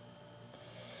harsh.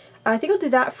 I think I'll do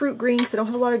that fruit green because I don't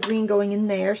have a lot of green going in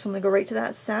there, so I'm going to go right to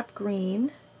that sap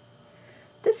green.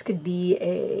 This could be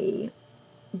a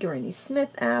Granny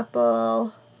Smith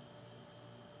apple.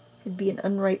 Could be an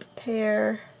unripe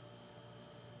pear,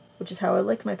 which is how I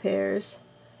like my pears.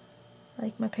 I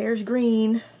like my pears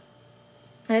green.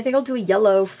 And I think I'll do a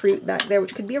yellow fruit back there,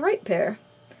 which could be a ripe pear.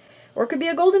 Or it could be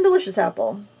a golden delicious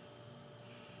apple.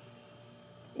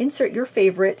 Insert your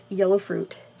favorite yellow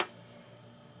fruit.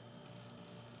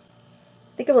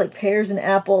 Think of like pears and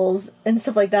apples and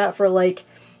stuff like that for like,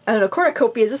 I don't know,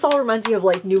 cornucopias. This all reminds me of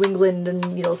like New England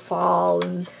and, you know, fall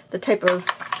and the type of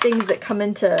things that come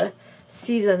into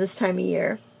season this time of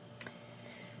year.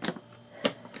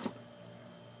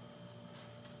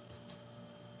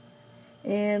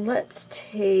 And let's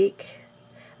take,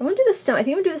 I'm going to do the stem. I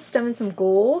think I'm going to do the stem in some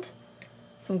gold.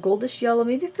 Some goldish yellow,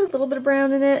 maybe put a little bit of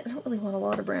brown in it. I don't really want a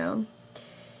lot of brown.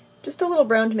 Just a little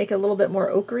brown to make it a little bit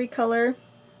more ochre color.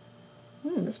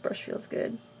 This brush feels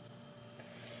good.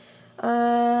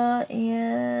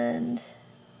 And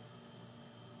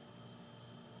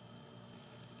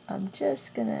I'm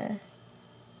just gonna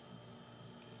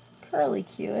curly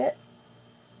cue it.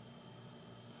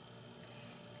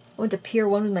 I went to Pier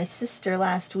 1 with my sister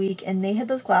last week and they had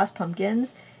those glass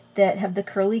pumpkins that have the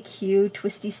curly Q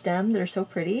twisty stem that are so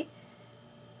pretty.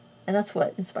 And that's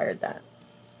what inspired that.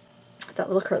 That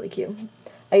little curly Q.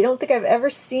 I don't think I've ever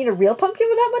seen a real pumpkin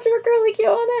with that much of a curly Q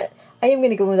on it. I am going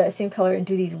to go with that same color and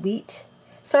do these wheat.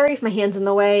 Sorry if my hand's in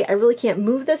the way. I really can't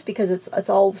move this because it's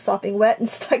all sopping wet and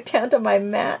stuck down to my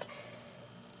mat.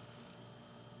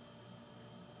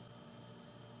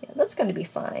 Yeah, that's going to be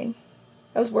fine.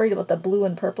 I was worried about the blue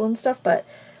and purple and stuff, but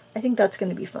I think that's going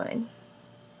to be fine.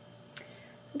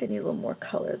 I'm going to need a little more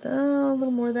color though, a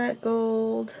little more of that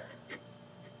gold, a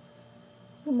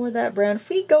little more of that brown. If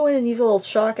we go in and use a little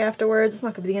chalk afterwards, it's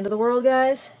not going to be the end of the world,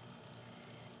 guys.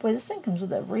 Boy, this thing comes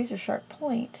with a razor sharp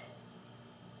point.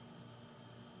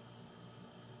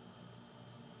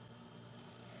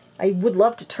 I would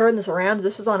love to turn this around. If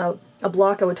this was on a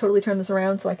block, I would totally turn this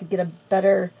around so I could get a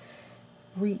better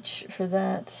reach for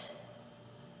that.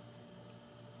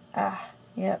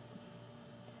 Yep.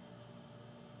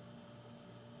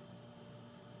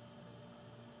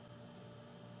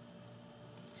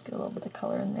 Get a little bit of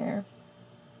color in there.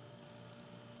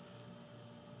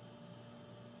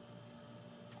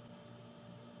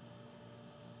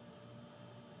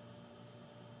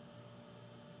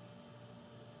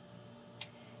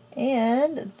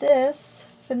 And this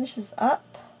finishes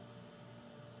up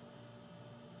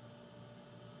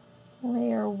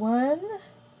layer 1.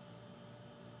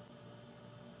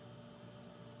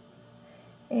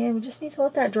 And we just need to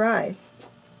let that dry. A little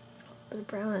bit of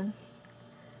brown in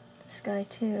this guy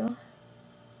too.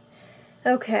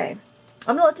 Okay,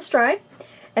 I'm gonna let this dry,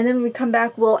 and then when we come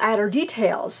back we'll add our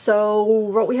details. So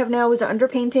what we have now is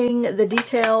underpainting. The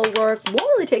detail work won't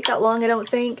really take that long, I don't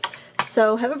think.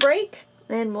 So have a break,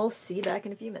 and we'll see you back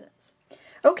in a few minutes.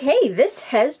 Okay, this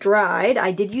has dried.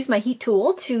 I did use my heat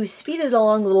tool to speed it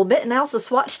along a little bit, and I also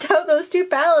swatched out those two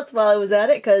palettes while I was at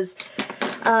it, because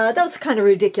that was kind of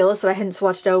ridiculous that I hadn't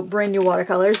swatched out brand new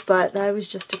watercolors, but I was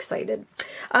just excited.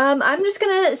 I'm just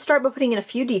going to start by putting in a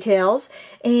few details,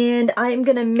 and I'm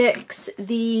going to mix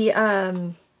the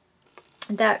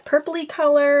that purpley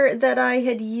color that I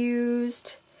had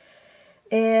used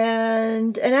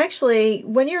And actually,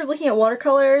 when you're looking at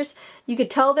watercolors, you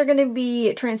could tell they're going to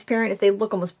be transparent if they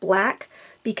look almost black,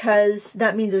 because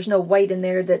that means there's no white in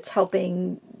there that's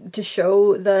helping to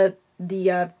show the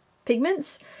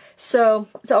pigments. So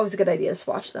it's always a good idea to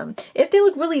swatch them. If they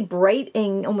look really bright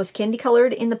and almost candy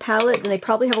colored in the palette, then they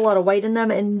probably have a lot of white in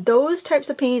them, and those types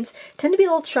of paints tend to be a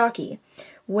little chalky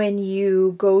when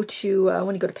you go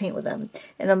to paint with them.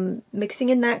 And I'm mixing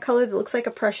in that color that looks like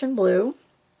a Prussian blue.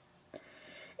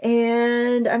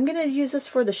 And I'm going to use this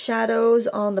for the shadows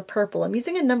on the purple. I'm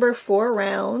using a number 4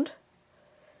 round.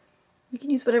 You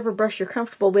can use whatever brush you're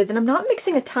comfortable with. And I'm not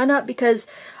mixing a ton up because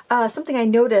something I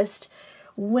noticed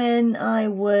when I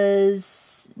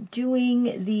was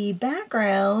doing the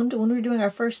background, when we were doing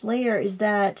our first layer, is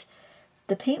that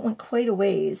the paint went quite a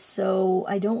ways. So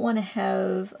I don't want to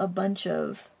have a bunch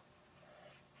of,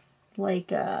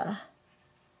 like, I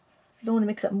don't want to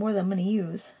mix up more than I'm going to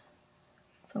use.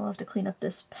 So I'll have to clean up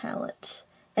this palette.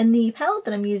 And the palette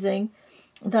that I'm using,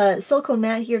 the silicone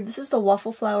matte here, this is the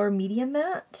Waffle Flower Medium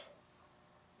Matte.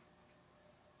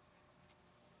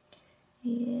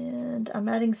 And I'm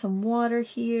adding some water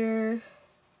here.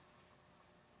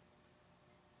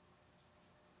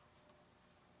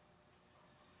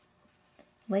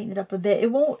 Lighten it up a bit.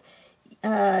 It won't,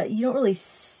 you don't really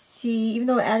see, even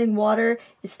though I'm adding water,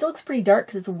 it still looks pretty dark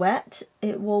because it's wet.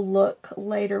 It will look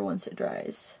lighter once it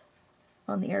dries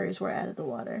on the areas where I added the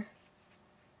water.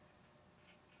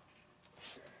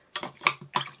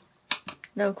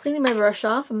 Now I'm cleaning my brush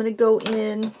off. I'm going to go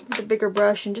in with a bigger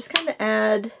brush and just kind of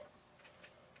add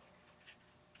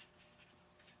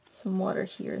some water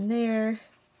here and there.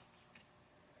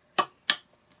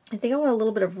 I think I want a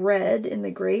little bit of red in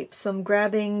the grape, so I'm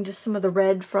grabbing just some of the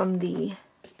red from the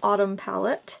Autumn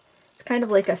palette. It's kind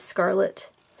of like a scarlet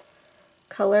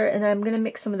color, and I'm going to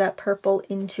mix some of that purple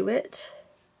into it.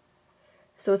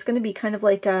 So it's going to be kind of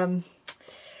like a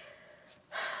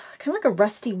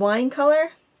rusty wine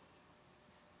color.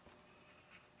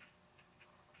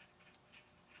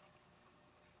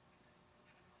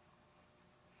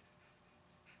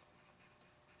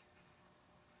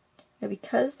 Now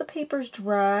because the paper's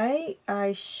dry,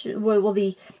 I should,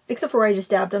 except for where I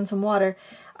just dabbed on some water,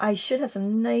 I should have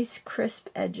some nice crisp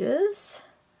edges.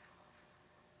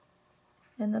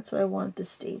 And that's what I want at this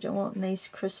stage. I want nice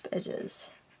crisp edges.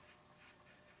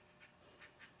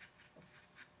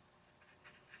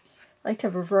 I like to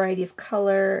have a variety of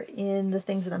color in the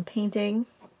things that I'm painting.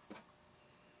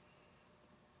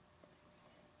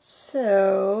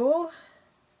 So,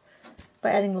 by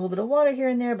adding a little bit of water here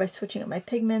and there, by switching up my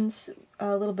pigments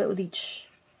a little bit with each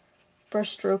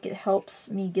brush stroke, it helps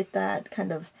me get that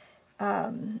kind of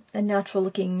a natural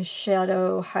looking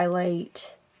shadow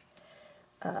highlight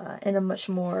and a much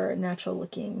more natural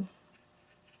looking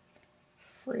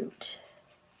fruit.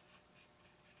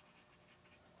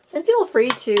 And feel free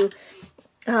to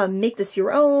make this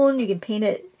your own. You can paint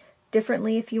it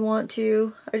differently if you want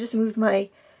to. I just moved my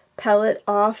palette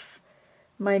off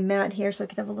my mat here so I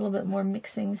can have a little bit more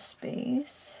mixing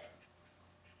space.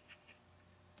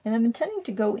 And I'm intending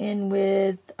to go in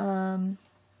with some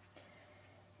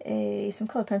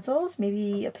colored pencils,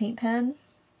 maybe a paint pen.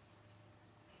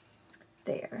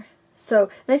 There. So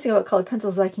the nice thing about colored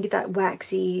pencils is I can get that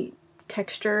waxy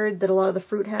texture that a lot of the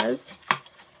fruit has.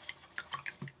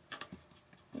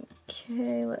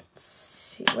 Okay, let's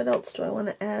see. What else do I want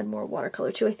to add more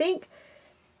watercolor to? I think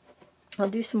I'll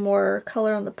do some more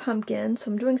color on the pumpkin. So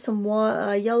I'm doing some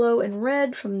yellow and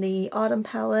red from the Autumn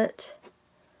palette.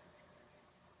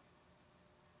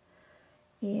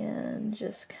 And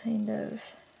just kind of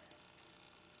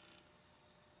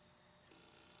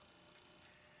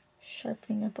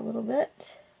sharpening up a little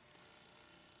bit.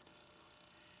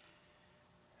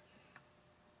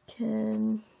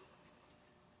 Can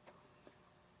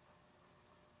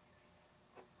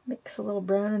mix a little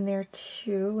brown in there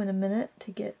too in a minute to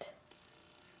get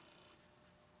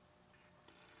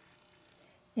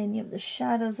any of the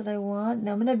shadows that I want.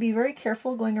 Now I'm going to be very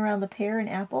careful going around the pear and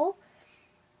apple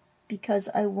because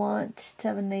I want to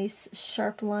have a nice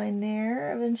sharp line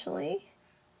there eventually.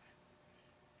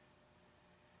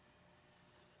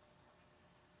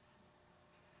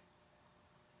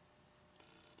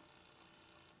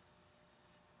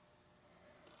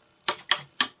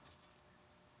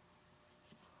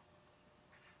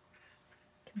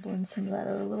 Can blend some of that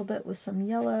out a little bit with some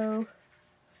yellow.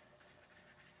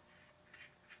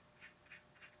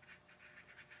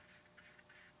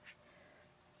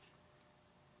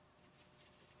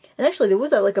 And actually, there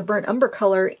was like a burnt umber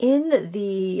color in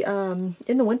the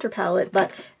winter palette, but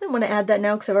I don't want to add that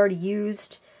now because I've already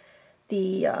used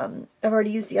the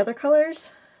other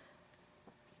colors.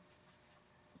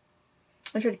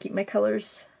 I try to keep my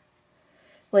colors,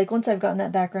 like once I've gotten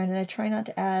that background, and I try not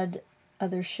to add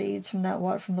other shades from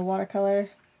that from the watercolor.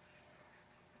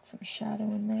 Some shadow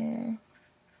in there.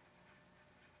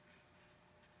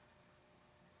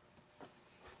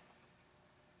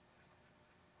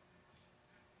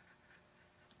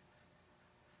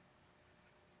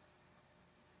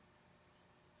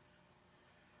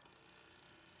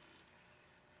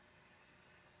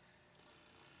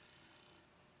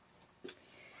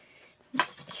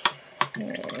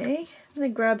 Okay, I'm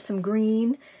going to grab some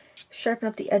green, sharpen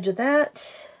up the edge of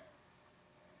that,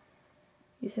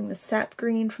 using the sap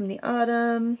green from the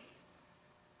autumn.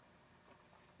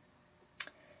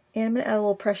 And I'm going to add a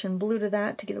little Prussian blue to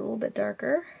that to get it a little bit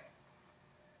darker.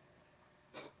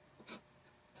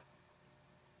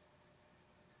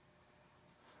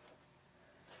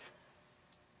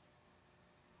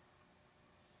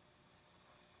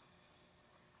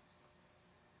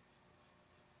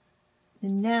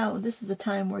 And now this is the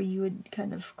time where you would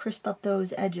kind of crisp up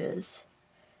those edges.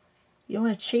 You don't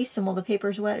want to chase them while the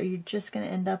paper's wet, or you're just going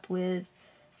to end up with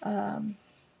a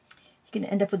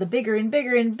bigger and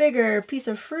bigger and bigger piece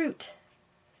of fruit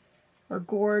or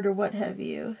gourd or what have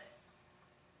you.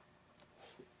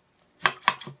 Then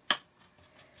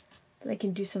I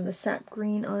can do some of the sap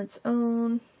green on its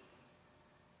own.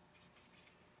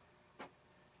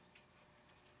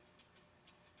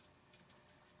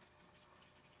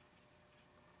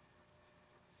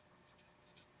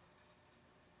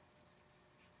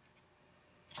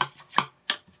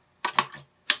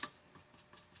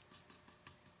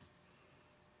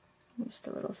 Just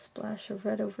a little splash of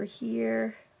red over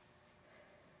here.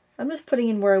 I'm just putting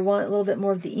in where I want a little bit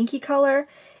more of the inky color,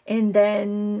 and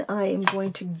then I am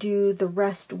going to do the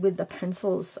rest with the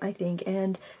pencils, I think,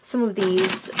 and some of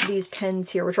these pens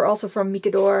here, which are also from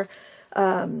Micador.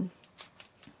 Yeah,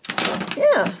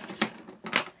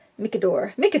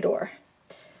 Micador.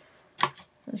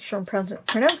 I'm sure I'm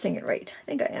pronouncing it right. I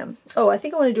think I am. Oh, I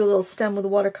think I want to do a little stem with the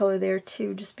watercolor there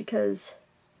too, just because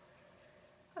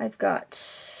I've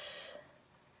got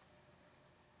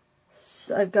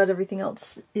everything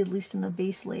else, at least in the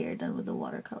base layer, done with the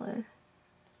watercolor.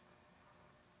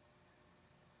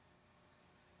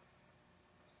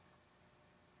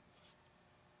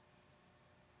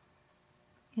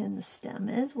 And the stem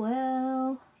as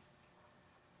well.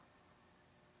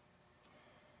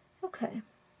 Okay.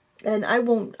 And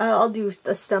I'll do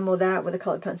the stem of that with a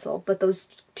colored pencil, but those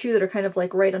two that are kind of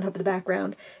like right on top of the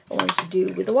background, I want to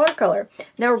do with the watercolor.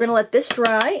 Now we're going to let this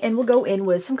dry, and we'll go in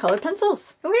with some colored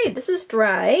pencils. Okay, this is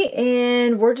dry,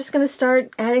 and we're just going to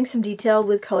start adding some detail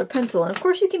with colored pencil. And of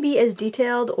course you can be as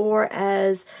detailed or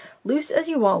as loose as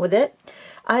you want with it.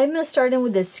 I'm going to start in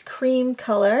with this cream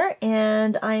color,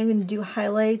 and I'm going to do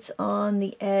highlights on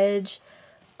the edge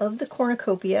of the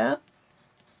cornucopia.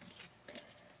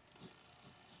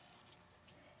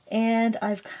 And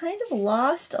I've kind of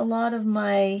lost a lot of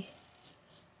my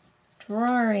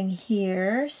drawing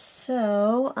here,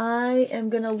 so I am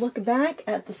going to look back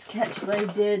at the sketch that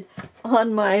I did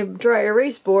on my dry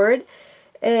erase board,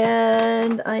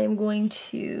 and I am going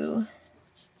to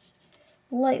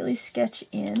lightly sketch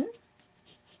in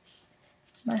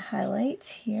my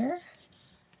highlights here.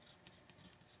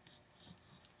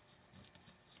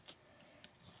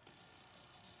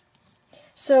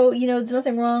 So, you know, there's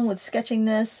nothing wrong with sketching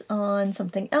this on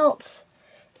something else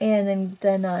and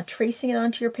then tracing it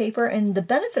onto your paper. And the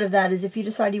benefit of that is if you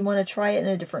decide you want to try it in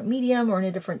a different medium or in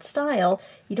a different style,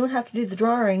 you don't have to do the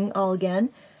drawing all again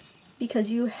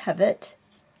because you have it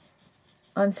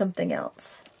on something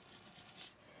else.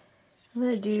 I'm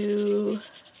going to do,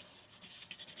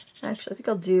 actually I think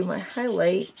I'll do my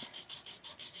highlight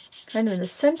kind of in the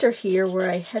center here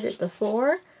where I had it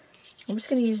before. I'm just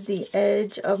going to use the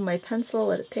edge of my pencil,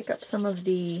 let it pick up some of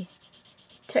the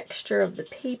texture of the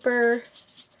paper.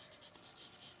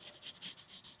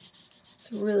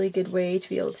 It's a really good way to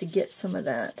be able to get some of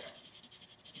that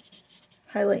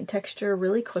highlight texture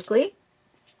really quickly.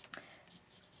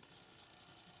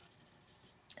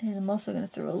 And I'm also going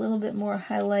to throw a little bit more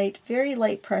highlight, very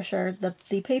light pressure.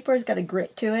 The paper's got a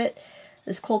grit to it,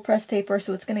 this cold pressed paper,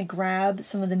 so it's going to grab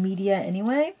some of the media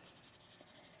anyway.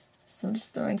 So I'm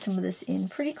just throwing some of this in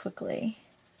pretty quickly.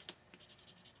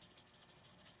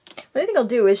 What I think I'll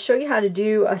do is show you how to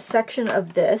do a section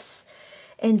of this,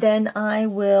 and then I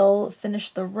will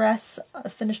finish the rest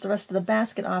of the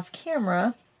basket off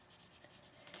camera,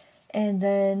 and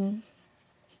then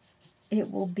it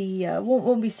will be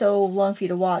won't be so long for you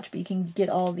to watch, but you can get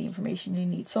all the information you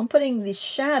need. So I'm putting the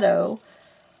shadow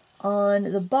on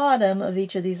the bottom of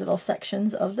each of these little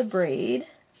sections of the braid.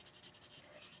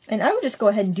 And I would just go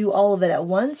ahead and do all of it at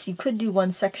once. You could do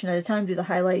one section at a time, do the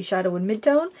highlight, shadow, and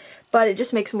midtone, but it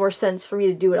just makes more sense for me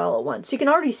to do it all at once. You can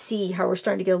already see how we're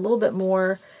starting to get a little bit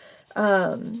more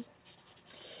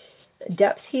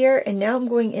depth here. And now I'm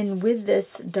going in with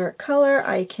this dark color.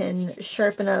 I can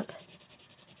sharpen up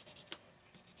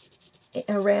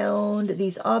around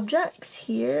these objects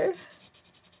here.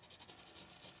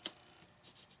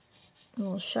 A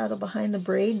little shadow behind the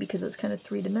braid because it's kind of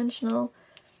three-dimensional.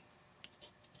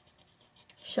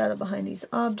 Shadow behind these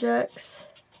objects.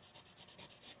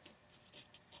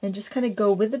 And just kind of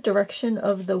go with the direction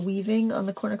of the weaving on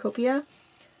the cornucopia.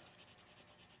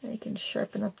 I can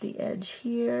sharpen up the edge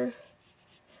here.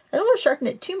 I don't want to sharpen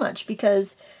it too much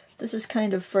because this is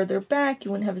kind of further back.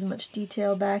 You wouldn't have as much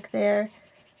detail back there.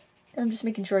 And I'm just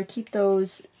making sure I keep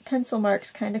those pencil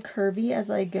marks kind of curvy as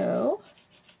I go.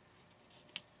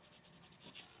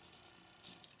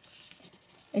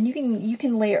 And you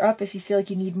can layer up if you feel like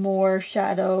you need more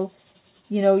shadow.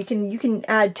 You know, you can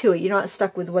add to it. You're not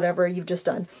stuck with whatever you've just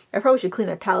done. I probably should clean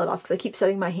my palette off because I keep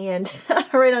setting my hand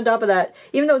right on top of that.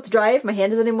 Even though it's dry, if my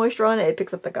hand has any moisture on it, it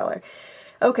picks up the color.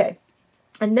 Okay.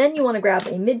 And then you want to grab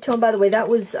a mid-tone. By the way, that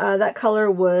was that color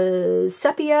was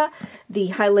sepia. The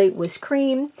highlight was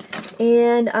cream.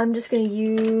 And I'm just going to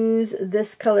use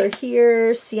this color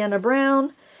here, sienna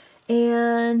brown.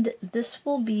 And this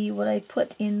will be what I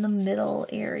put in the middle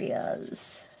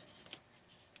areas.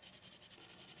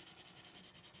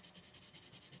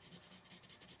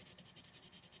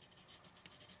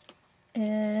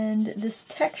 And this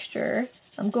texture,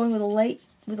 I'm going with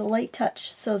a light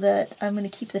touch so that I'm going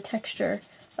to keep the texture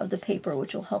of the paper,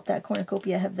 which will help that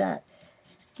cornucopia have that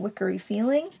wickery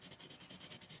feeling.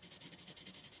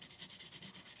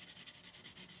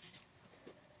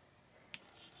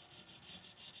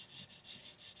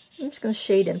 I'm just going to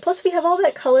shade in. Plus, we have all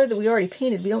that color that we already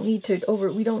painted. We don't need to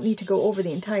go over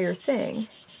the entire thing.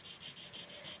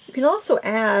 You can also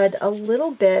add a little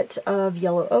bit of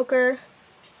yellow ochre.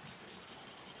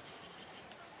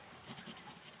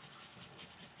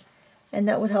 And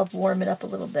that would help warm it up a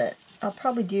little bit. I'll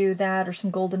probably do that or some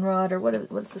goldenrod or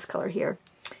what's this color here?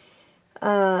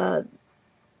 Oh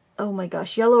my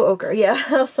gosh, yellow ochre. Yeah,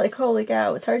 I was like, holy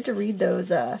cow, it's hard to read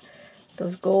those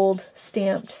gold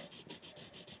stamped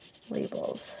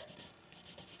labels.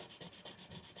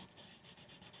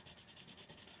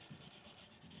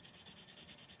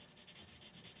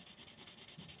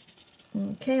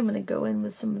 Okay, I'm going to go in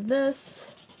with some of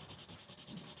this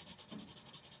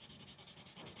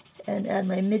and add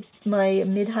my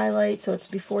mid highlight, so it's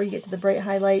before you get to the bright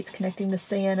highlights, connecting the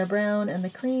sienna brown and the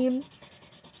cream.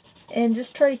 And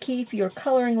just try to keep your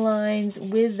coloring lines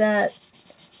with that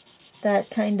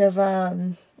kind of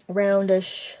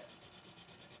roundish,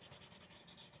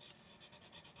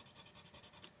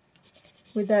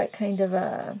 with that kind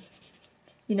of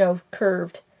you know,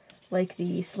 curved, like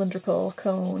the cylindrical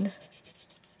cone.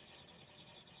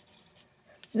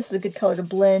 This is a good color to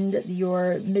blend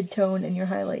your mid-tone and your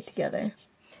highlight together.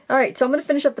 Alright, so I'm going to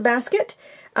finish up the basket.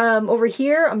 Over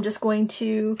here, I'm just going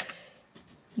to,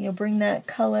 you know, bring that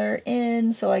color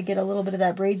in so I get a little bit of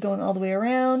that braid going all the way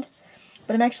around.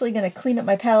 But I'm actually going to clean up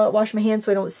my palette, wash my hands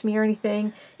so I don't smear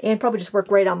anything, and probably just work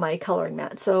right on my coloring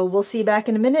mat. So we'll see you back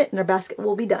in a minute and our basket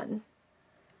will be done.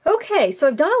 Okay, so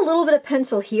I've done a little bit of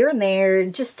pencil here and there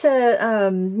just to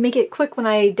make it quick when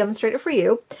I demonstrate it for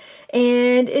you.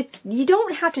 And you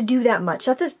don't have to do that much.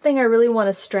 That's the thing I really want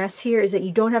to stress here, is that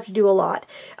you don't have to do a lot.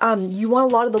 You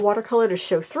want a lot of the watercolor to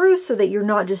show through so that you're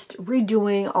not just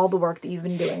redoing all the work that you've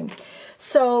been doing.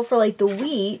 So for like the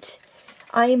wheat,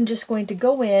 I am just going to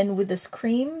go in with this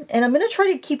cream, and I'm going to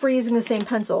try to keep reusing the same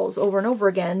pencils over and over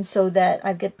again so that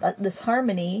I get this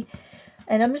harmony.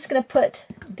 And I'm just going to put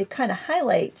the kind of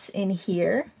highlights in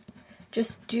here.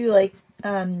 Just do like,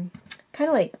 kind of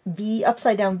like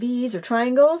upside down V's or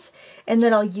triangles. And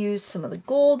then I'll use some of the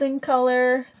golden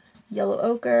color, yellow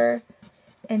ochre,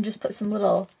 and just put some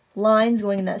little lines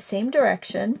going in that same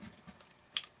direction.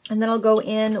 And then I'll go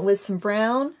in with some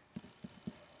brown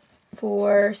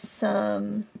for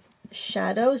some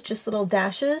shadows, just little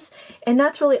dashes, and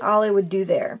that's really all I would do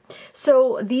there.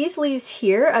 So these leaves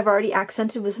here I've already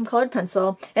accented with some colored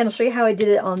pencil, and I'll show you how I did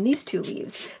it on these two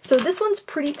leaves. So this one's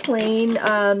pretty plain.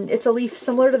 It's a leaf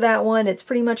similar to that one. It's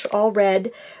pretty much all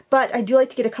red, but I do like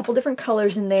to get a couple different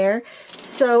colors in there.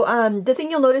 So the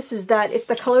thing you'll notice is that if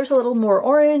the color's a little more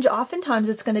orange, oftentimes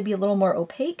it's going to be a little more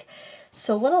opaque.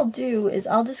 So what I'll do is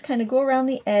I'll just kind of go around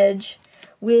the edge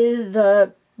with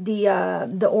the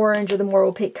orange or the more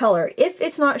opaque color. If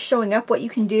it's not showing up, what you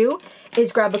can do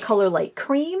is grab a color like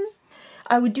cream,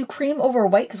 I would do cream over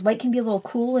white because white can be a little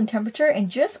cool in temperature, and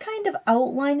just kind of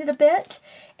outline it a bit,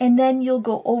 and then you'll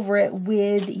go over it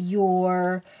with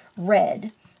your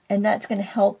red, and that's going to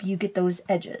help you get those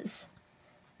edges.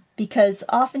 Because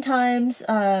oftentimes,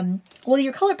 well,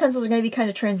 your colored pencils are going to be kind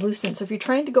of translucent, so if you're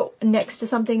trying to go next to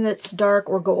something that's dark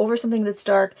or go over something that's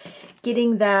dark,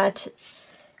 getting that,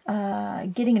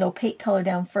 getting an opaque color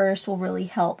down first will really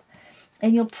help.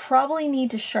 And you'll probably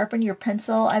need to sharpen your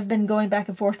pencil. I've been going back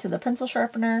and forth to the pencil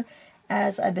sharpener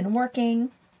as I've been working.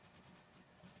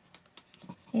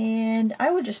 And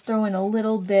I would just throw in a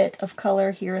little bit of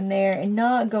color here and there and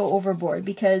not go overboard,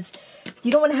 because you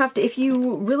don't want to have to, if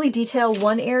you really detail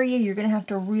one area, you're going to have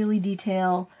to really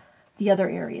detail the other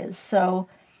areas. So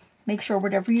make sure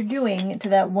whatever you're doing to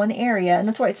that one area, and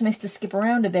that's why it's nice to skip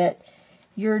around a bit,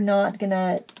 you're not going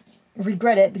to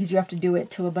regret it because you have to do it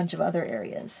to a bunch of other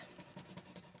areas.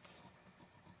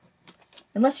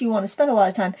 Unless you want to spend a lot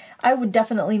of time, I would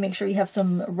definitely make sure you have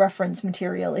some reference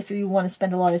material if you want to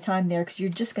spend a lot of time there, because you're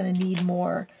just going to need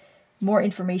more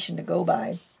information to go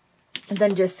by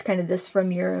than just kind of this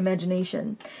from your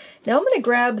imagination. Now I'm going to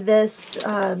grab this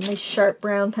nice sharp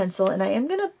brown pencil, and I am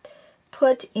going to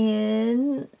put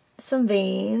in some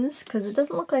veins, because it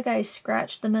doesn't look like I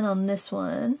scratched them in on this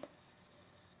one.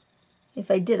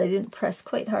 If I did, I didn't press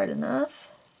quite hard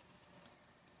enough.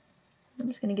 I'm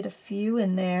just going to get a few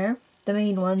in there, the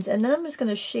main ones, and then I'm just going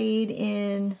to shade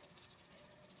in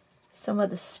some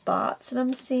of the spots that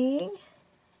I'm seeing,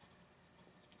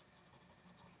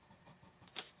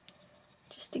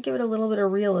 just to give it a little bit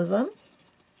of realism.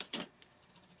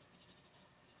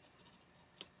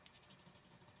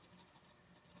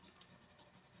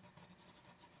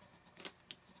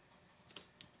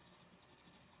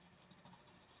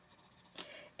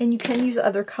 And you can use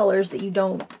other colors that you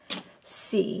don't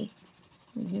see.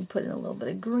 You can put in a little bit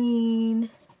of green.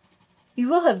 You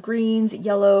will have greens,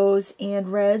 yellows,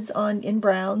 and reds in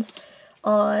browns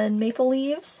on maple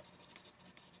leaves,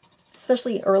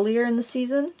 especially earlier in the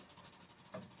season.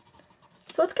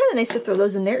 So it's kind of nice to throw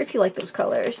those in there if you like those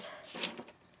colors.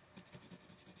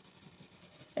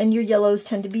 And your yellows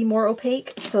tend to be more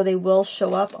opaque, so they will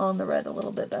show up on the red a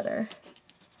little bit better.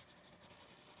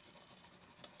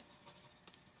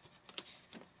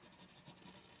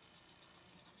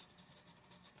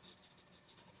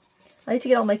 I like to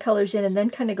get all my colors in and then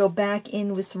kind of go back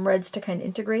in with some reds to kind of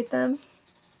integrate them.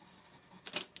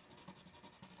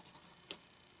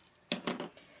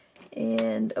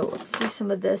 And, oh, let's do some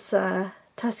of this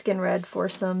Tuscan red for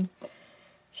some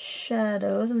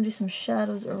shadows. I'm going to do some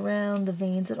shadows around the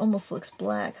veins. It almost looks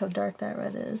black, how dark that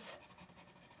red is.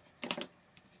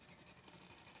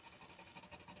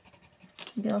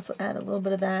 You can also add a little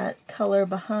bit of that color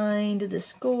behind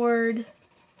this gourd,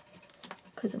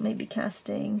 because it may be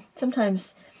casting.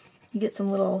 Sometimes you get some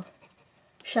little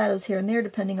shadows here and there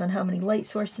depending on how many light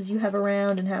sources you have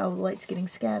around and how the light's getting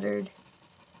scattered.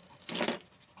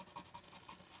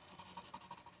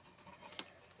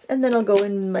 And then I'll go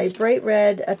in my bright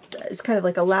red it's kind of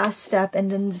like a last step,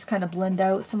 and then just kind of blend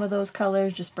out some of those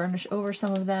colors, just burnish over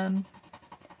some of them.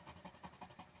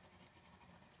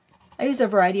 I use a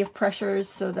variety of pressures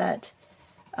so that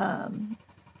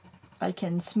I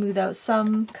can smooth out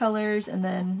some colors, and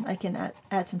then I can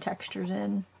add some textures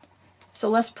in. So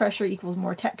less pressure equals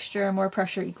more texture, more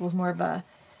pressure equals more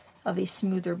of a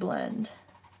smoother blend.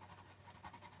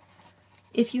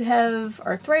 If you have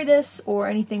arthritis or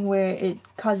anything where it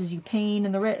causes you pain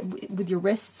in with your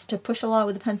wrists to push a lot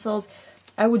with the pencils,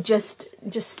 I would just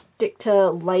stick to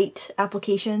light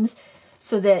applications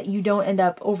so that you don't end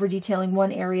up over detailing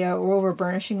one area or over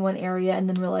burnishing one area and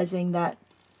then realizing that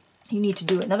you need to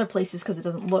do it in other places because it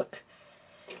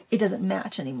doesn't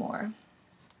match anymore.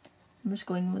 I'm just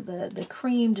going with the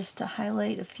cream just to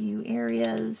highlight a few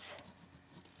areas.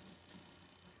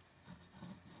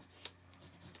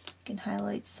 You can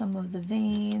highlight some of the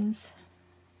veins.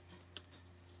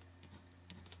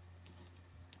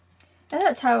 And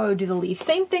that's how I would do the leaf.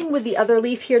 Same thing with the other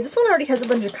leaf here. This one already has a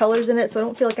bunch of colors in it, so I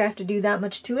don't feel like I have to do that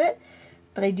much to it.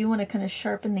 But I do want to kind of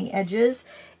sharpen the edges.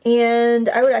 And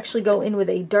I would actually go in with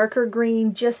a darker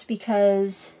green just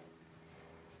because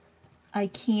I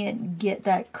can't get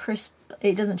that crisp,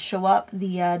 it doesn't show up,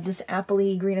 this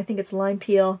appley green, I think it's lime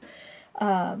peel,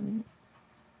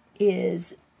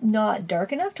 is not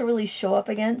dark enough to really show up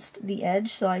against the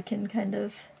edge, so I can kind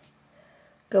of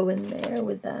go in there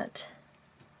with that.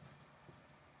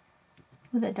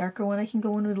 With that darker one, I can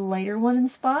go in with a lighter one in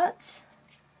spots.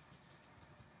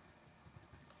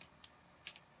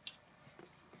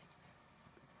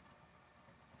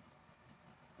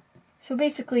 So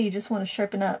basically you just want to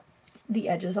sharpen up the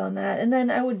edges on that, and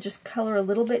then I would just color a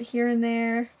little bit here and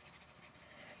there.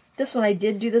 This one I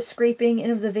did do the scraping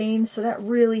in of the veins, so that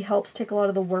really helps take a lot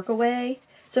of the work away.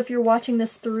 So if you're watching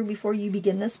this through before you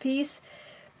begin this piece,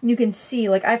 you can see,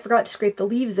 like, I forgot to scrape the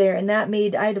leaves there, and that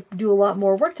made, I had to do a lot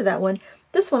more work to that one.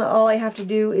 This one, all I have to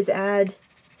do is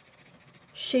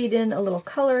shade in a little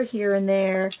color here and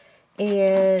there,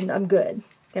 and I'm good.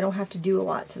 I don't have to do a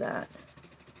lot to that.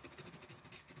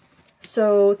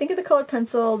 So think of the colored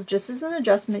pencils just as an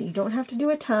adjustment. You don't have to do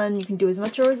a ton. You can do as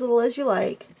much or as little as you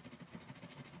like.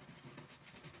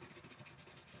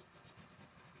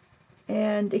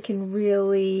 And it can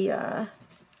really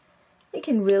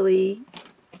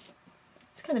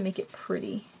just kind of make it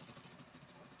pretty.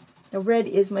 Now red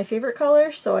is my favorite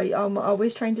color, so I'm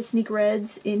always trying to sneak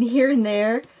reds in here and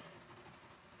there.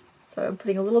 So I'm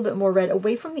putting a little bit more red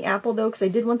away from the apple though, because I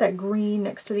did want that green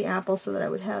next to the apple so that I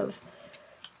would have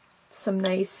some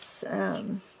nice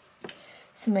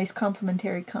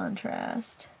complementary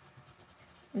contrast.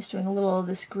 I'm just doing a little of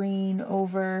this green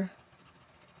over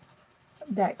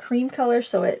that cream color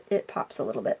so it pops a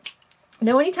little bit.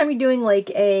 Now anytime you're doing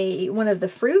like one of the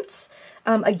fruits,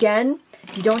 again,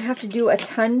 you don't have to do a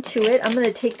ton to it. I'm going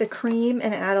to take the cream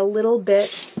and add a little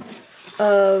bit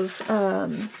of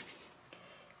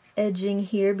edging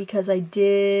here because I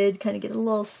did kind of get a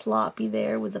little sloppy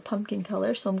there with the pumpkin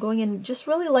color. So I'm going in just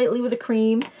really lightly with the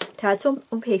cream to add some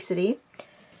opacity.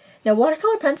 Now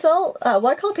watercolor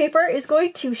paper is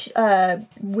going to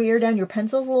wear down your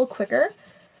pencils a little quicker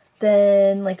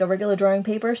than like a regular drawing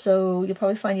paper, so you'll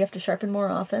probably find you have to sharpen more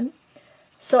often.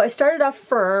 So I started off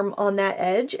firm on that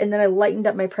edge, and then I lightened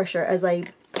up my pressure as I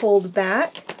pulled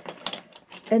back,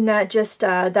 and that just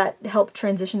that helped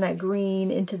transition that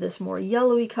green into this more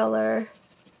yellowy color.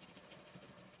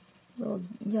 A little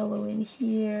yellow in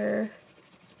here.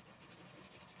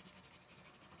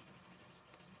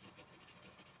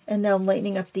 And now I'm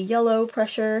lightening up the yellow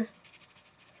pressure,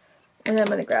 and then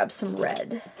I'm going to grab some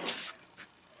red.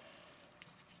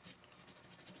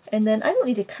 And then I don't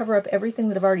need to cover up everything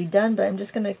that I've already done, but I'm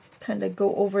just going to kind of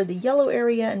go over the yellow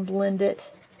area and blend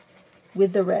it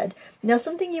with the red. Now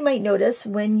something you might notice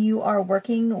when you are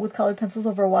working with colored pencils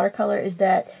over watercolor is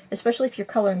that, especially if you're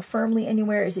coloring firmly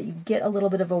anywhere, is that you get a little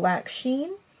bit of a wax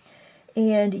sheen.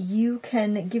 And you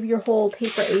can give your whole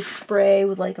paper a spray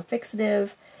with like a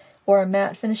fixative or a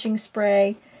matte finishing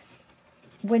spray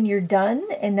when you're done,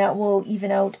 and that will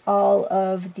even out all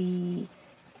of the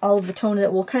tone, and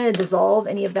it will kind of dissolve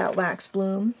any of that wax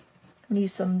bloom. I'm going to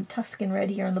use some Tuscan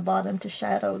red here on the bottom to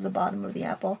shadow the bottom of the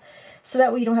apple, so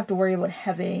that way you don't have to worry about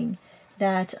having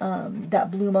that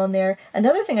that bloom on there.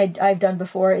 Another thing I've done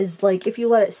before is, like, if you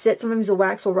let it sit, sometimes the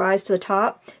wax will rise to the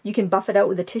top. You can buff it out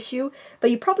with a tissue, but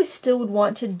you probably still would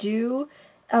want to do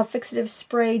a fixative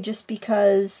spray just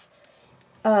because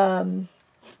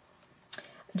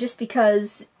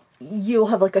you'll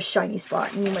have like a shiny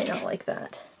spot and you might not like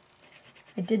that.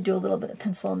 I did do a little bit of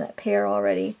pencil on that pear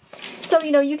already. So,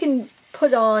 you know, you can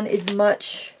put on as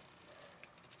much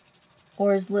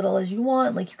or as little as you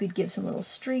want. Like, you could give some little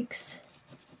streaks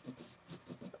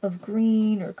of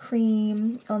green or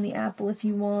cream on the apple if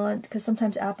you want, because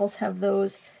sometimes apples have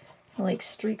those like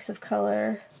streaks of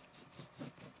color.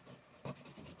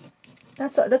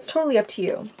 That's totally up to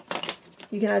you.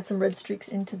 You can add some red streaks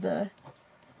into the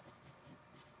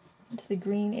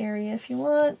green area if you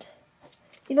want.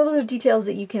 You know, those are details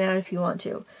that you can add if you want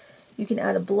to. You can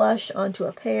add a blush onto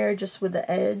a pear just with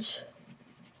the edge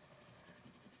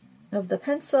of the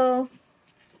pencil.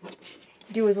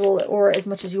 Do as little or as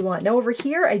much as you want. Now over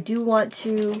here, I do want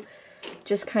to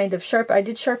just kind of sharpen. I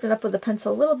did sharpen it up with the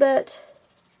pencil a little bit.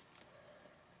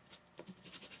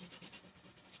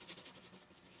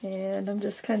 And I'm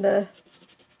just kind of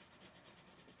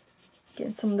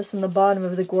getting some of this in the bottom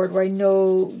of the gourd where I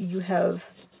know you have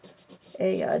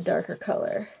a darker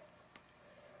color.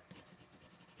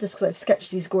 Just because I've sketched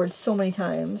these gourds so many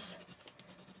times.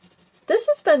 This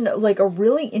has been like a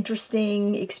really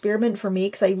interesting experiment for me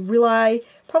because I rely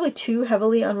probably too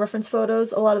heavily on reference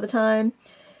photos a lot of the time.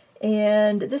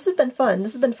 And this has been fun.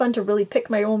 This has been fun to really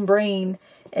pick my own brain.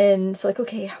 And it's like,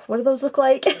 okay, what do those look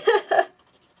like? And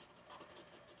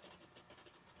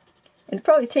it's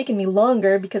probably taken me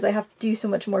longer because I have to do so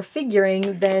much more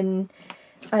figuring than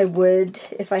I would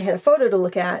if I had a photo to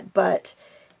look at, but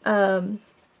you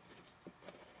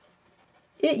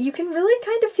can really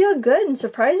kind of feel good and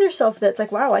surprise yourself that it's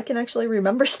like, wow, I can actually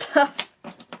remember stuff.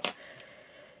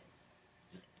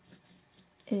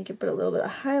 And you can put a little bit of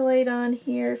highlight on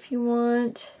here if you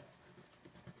want.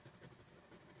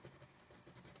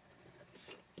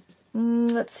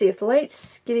 Let's see if the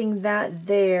light's getting that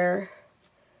there.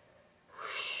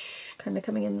 Kind of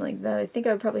coming in like that. I think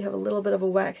I would probably have a little bit of a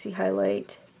waxy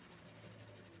highlight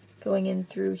going in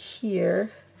through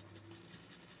here.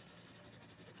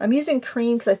 I'm using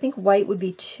cream because I think white would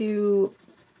be too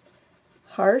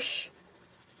harsh.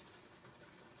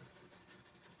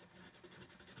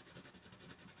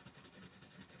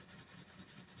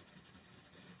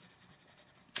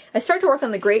 I started to work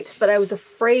on the grapes, but I was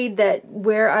afraid that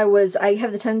where I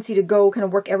have the tendency to go kind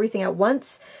of work everything at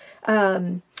once.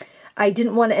 I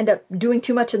didn't want to end up doing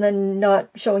too much and then not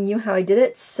showing you how I did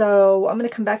it. So I'm going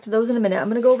to come back to those in a minute. I'm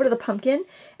going to go over to the pumpkin,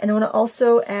 and I want to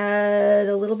also add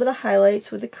a little bit of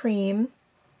highlights with the cream.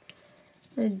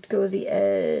 And go the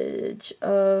edge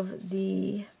of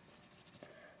the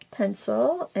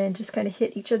pencil and just kind of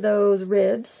hit each of those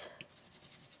ribs.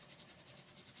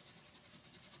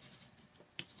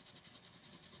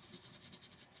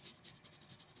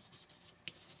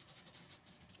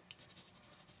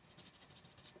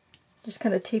 Just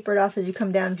kind of taper it off as you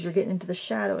come down because you're getting into the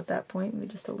shadow at that point. Maybe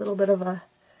just a little bit of a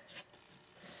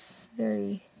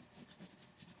very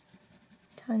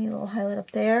tiny little highlight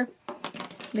up there.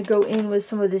 I'm going to go in with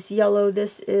some of this yellow.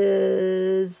 This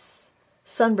is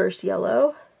Sunburst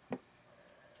Yellow.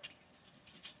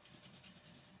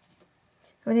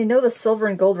 I mean, I know the silver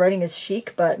and gold writing is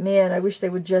chic, but man, I wish they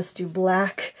would just do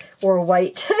black or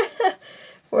white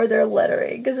for their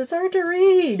lettering because it's hard to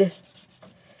read.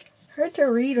 Hard to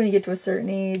read when you get to a certain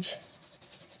age.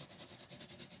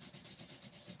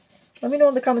 Let me know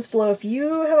in the comments below if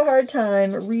you have a hard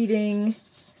time reading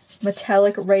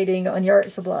metallic writing on your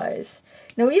art supplies.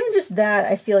 Now, even just that,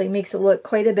 I feel like makes it look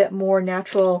quite a bit more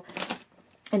natural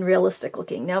and realistic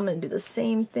looking. Now I'm going to do the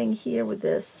same thing here with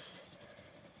this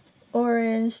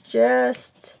orange,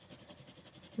 just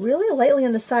really lightly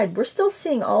on the side. We're still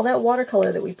seeing all that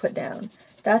watercolor that we put down.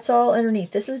 That's all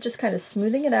underneath. This is just kind of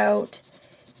smoothing it out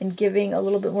and giving a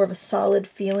little bit more of a solid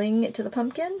feeling to the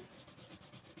pumpkin.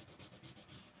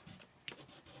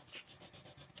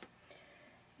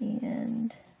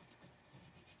 And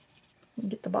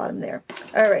get the bottom there.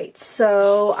 Alright,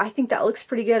 so I think that looks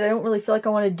pretty good. I don't really feel like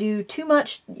I want to do too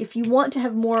much. If you want to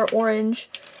have more orange,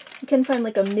 you can find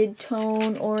like a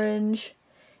mid-tone orange,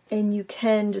 and you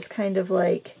can just kind of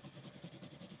like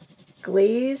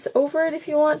glaze over it if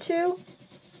you want to.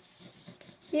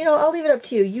 You know, I'll leave it up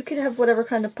to you. You could have whatever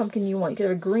kind of pumpkin you want. You could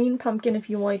have a green pumpkin if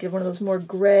you want. You could have one of those more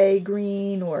gray,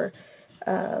 green, or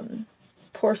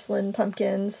porcelain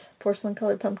pumpkins,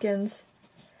 porcelain-colored pumpkins.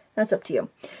 That's up to you.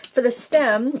 For the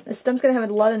stem's going to have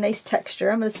a lot of nice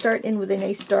texture. I'm going to start in with a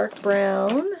nice dark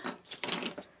brown.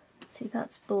 Let's see,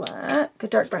 that's black. A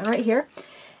dark brown right here.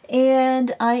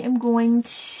 And I am going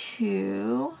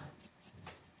to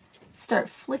start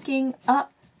flicking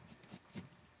up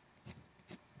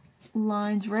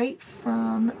lines right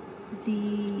from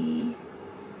the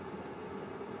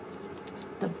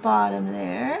bottom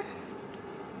there.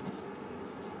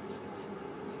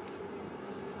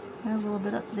 And a little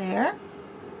bit up there.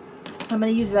 I'm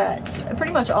going to use that,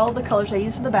 pretty much all the colors I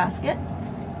use for the basket.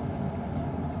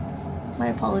 My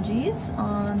apologies,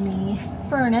 on the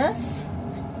furnace.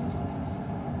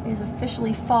 It is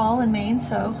officially fall in Maine,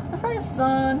 so the furnace is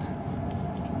on.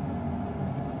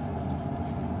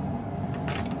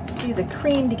 Do the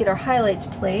cream to get our highlights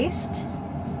placed.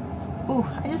 Ooh,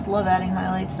 I just love adding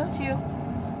highlights, don't you?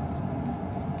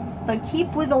 But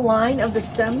keep with the line of the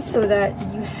stem so that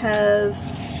you have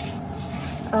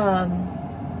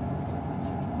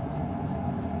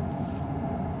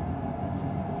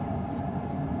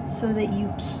so that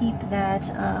you keep that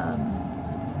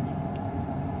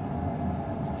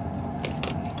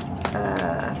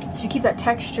so you keep that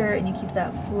texture and you keep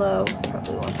that flow.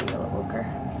 Probably want the yellow ochre.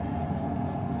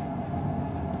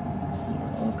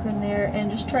 In there,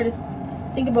 and just try to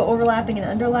think about overlapping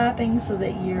and underlapping so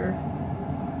that you're,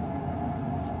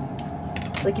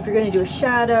 like if you're going to do a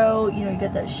shadow, you know, you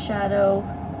get that shadow,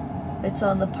 it's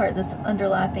on the part that's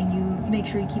underlapping, you make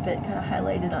sure you keep it kind of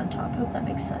highlighted on top. I hope that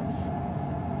makes sense.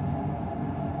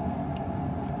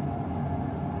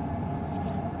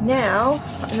 Now,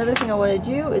 another thing I want to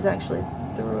do is actually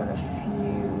throw in a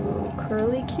few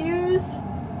curly cues.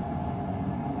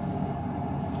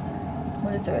 I'm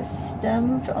going to throw a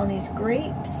stem on these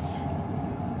grapes.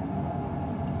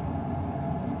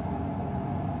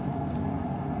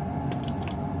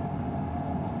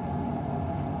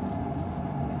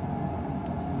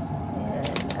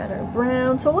 And add our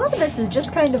brown. So a lot of this is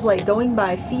just kind of like going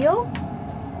by feel.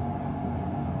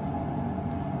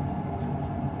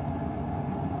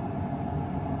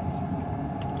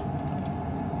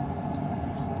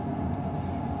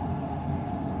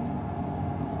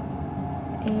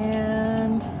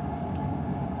 And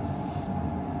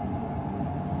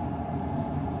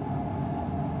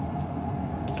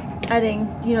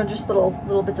adding, you know, just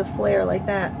little bits of flair like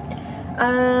that.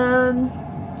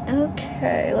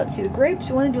 Okay, let's see, the grapes,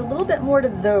 you want to do a little bit more to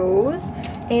those,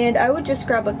 and I would just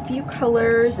grab a few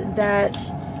colors that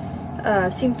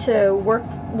seem to work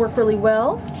really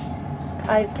well.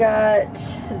 I've got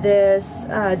this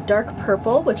dark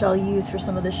purple, which I'll use for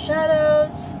some of the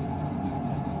shadows.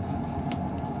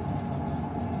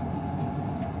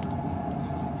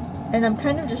 And I'm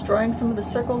kind of just drawing some of the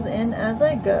circles in as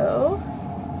I go.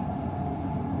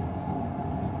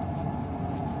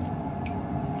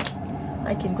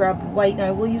 I can grab white, and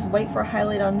I will use white for a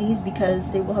highlight on these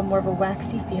because they will have more of a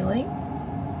waxy feeling.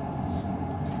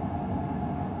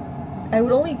 I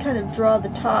would only kind of draw the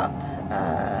top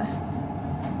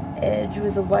edge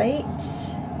with the white.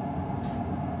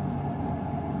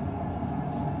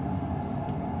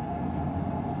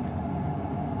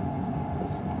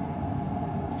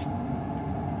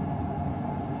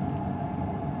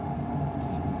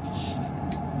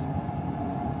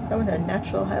 That one had a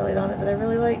natural highlight on it that I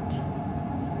really liked.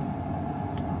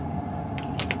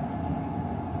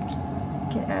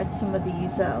 Add some of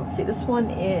these, let's see, this one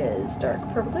is dark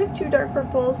purple. Do I have two dark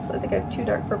purples? I think I have two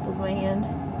dark purples in my hand.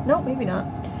 No, maybe not.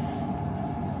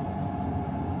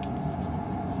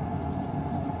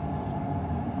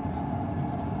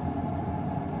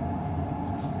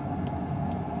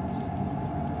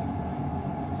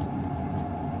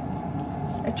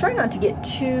 I try not to get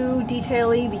too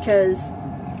detail-y because,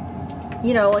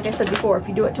 you know, like I said before, if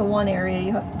you do it to one area,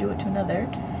 you have to do it to another.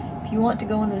 If you want to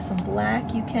go into some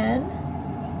black, you can.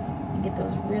 Get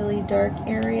those really dark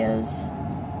areas.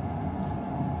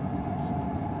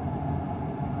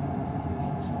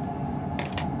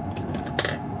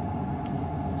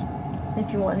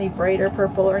 If you want any brighter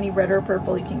purple or any redder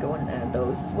purple, you can go in and add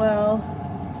those as well.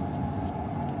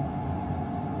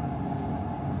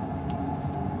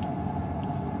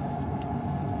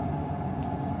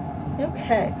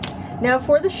 Okay, now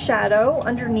for the shadow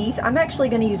underneath, I'm actually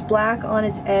going to use black on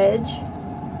its edge,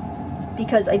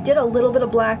 because I did a little bit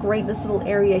of black right in this little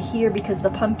area here because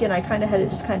the pumpkin, I kind of had it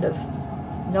just kind of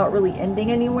not really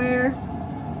ending anywhere.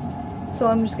 So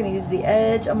I'm just going to use the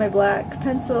edge on my black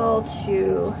pencil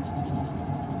to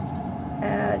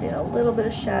add in a little bit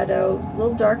of shadow, a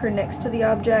little darker next to the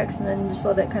objects, and then just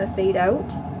let it kind of fade out.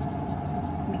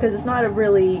 Because it's not a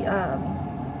really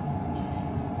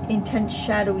intense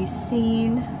shadowy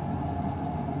scene.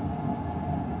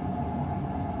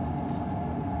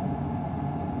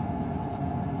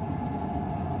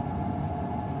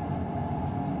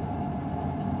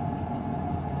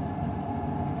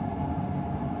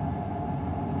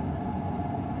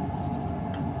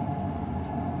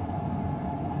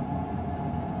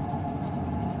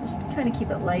 Kind of keep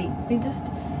it light. I mean, just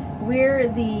where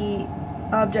the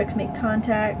objects make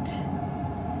contact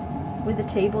with the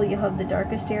table, you have the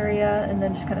darkest area, and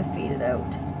then just kind of fade it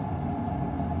out.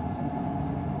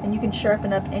 And you can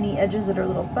sharpen up any edges that are a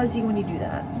little fuzzy when you do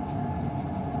that.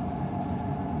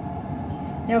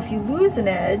 Now if you lose an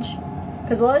edge,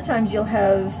 because a lot of times you'll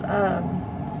have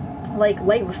like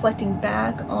light reflecting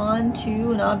back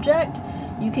onto an object,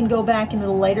 you can go back into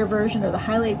the lighter version or the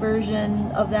highlight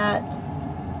version of that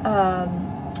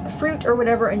fruit or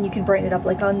whatever, and you can brighten it up.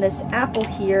 Like on this apple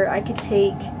here, I could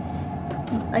take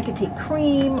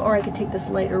cream, or I could take this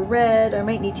lighter red. I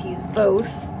might need to use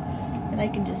both, and I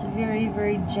can just very,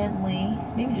 very gently,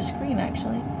 maybe just cream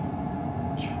actually,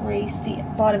 trace the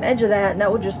bottom edge of that, and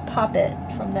that will just pop it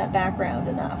from that background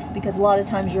enough, because a lot of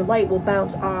times your light will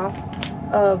bounce off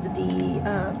of the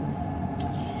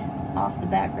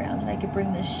background. And I could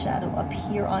bring this shadow up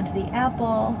here onto the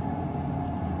apple,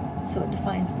 so it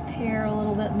defines the pear a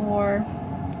little bit more. I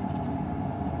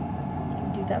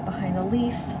can do that behind the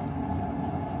leaf.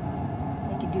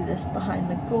 I could do this behind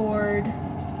the gourd.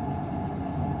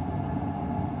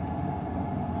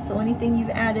 So anything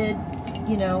you've added,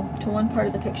 you know, to one part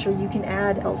of the picture, you can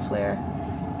add elsewhere.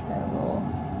 Add a little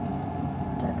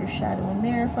darker shadow in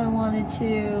there if I wanted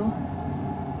to.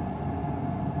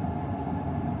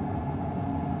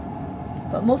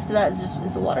 But most of that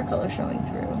is the watercolor showing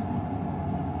through.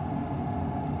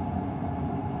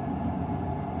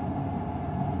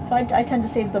 So I tend to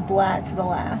save the black for the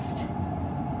last.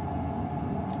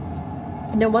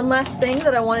 And now one last thing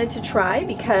that I wanted to try,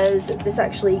 because this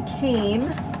actually came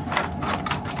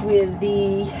with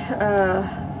the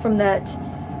from that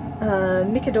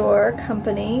Micador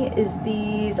company, is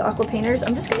these aqua painters.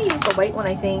 I'm just going to use the white one,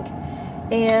 I think,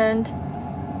 and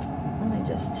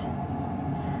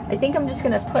I think I'm just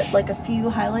going to put like a few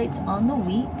highlights on the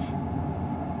wheat.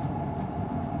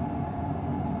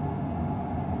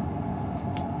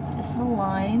 Just little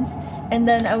lines. And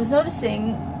then I was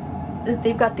noticing that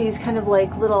they've got these kind of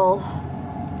like little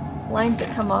lines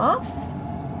that come off.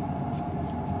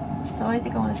 So I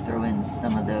think I want to throw in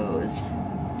some of those.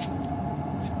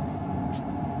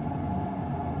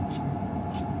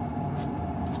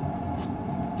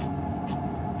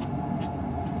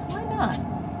 Why not?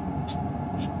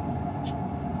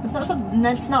 It's not something,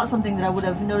 that's not something that I would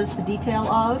have noticed the detail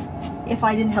of if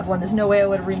I didn't have one. There's no way I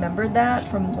would have remembered that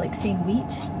from like seeing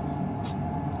wheat.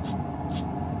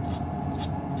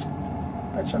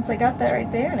 But since I got that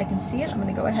right there and I can see it, I'm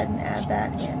going to go ahead and add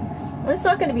that in. And it's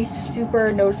not going to be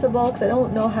super noticeable because I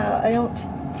don't know how, I don't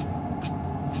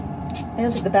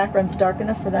think the background's dark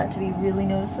enough for that to be really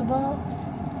noticeable.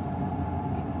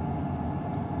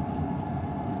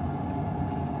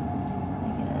 I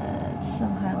can add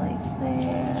some highlights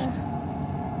there.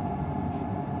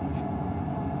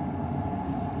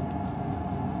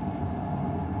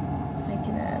 I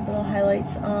can add little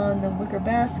highlights on the wicker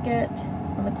basket,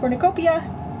 on the cornucopia.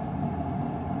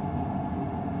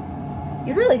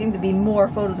 You'd really think there'd be more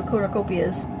photos of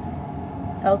cornucopias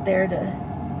out there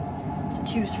to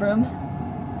choose from.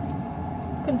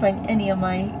 Couldn't find any on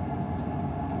my,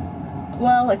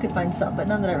 well, I could find some, but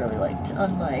none that I really liked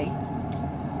on my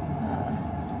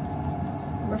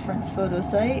reference photo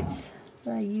sites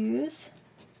that I use.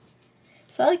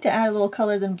 So I like to add a little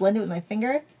color, then blend it with my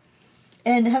finger.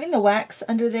 And having the wax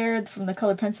under there from the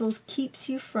colored pencils keeps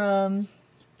it from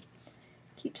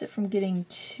getting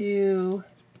too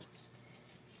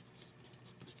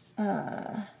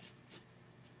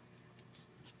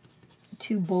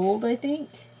too bold, I think.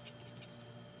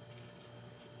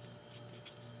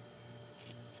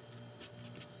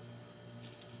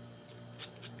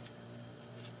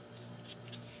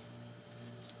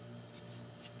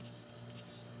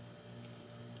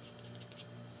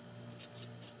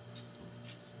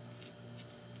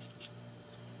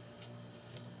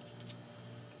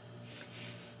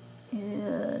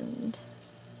 And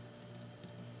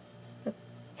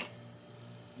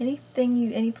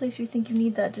any place you think you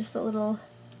need that, just a little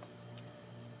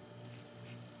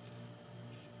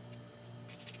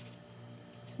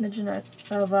smidgen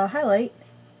of highlight,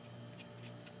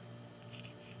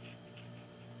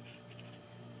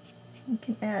 you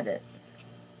can add it.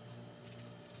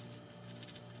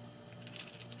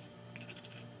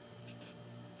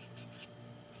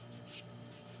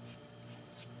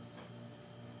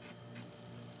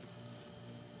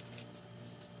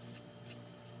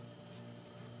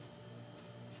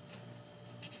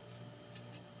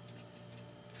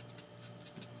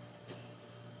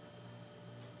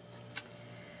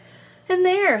 And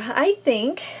there, I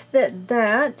think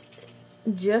that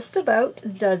just about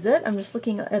does it. I'm just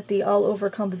looking at the all over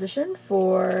composition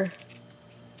for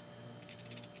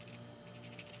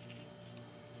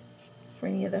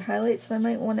any other highlights that I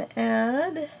might want to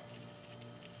add.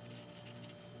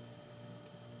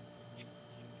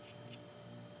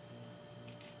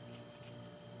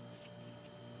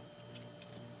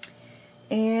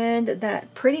 And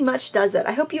that pretty much does it.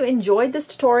 I hope you enjoyed this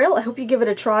tutorial. I hope you give it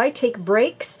a try. Take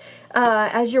breaks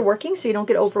as you're working so you don't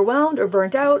get overwhelmed or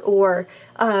burnt out or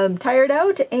tired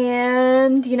out,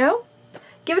 and you know,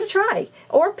 give it a try.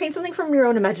 Or paint something from your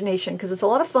own imagination, because it's a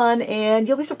lot of fun and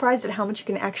you'll be surprised at how much you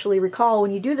can actually recall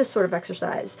when you do this sort of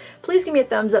exercise. Please give me a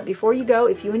thumbs up before you go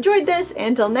if you enjoyed this.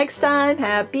 Until next time,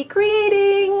 happy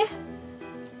creating!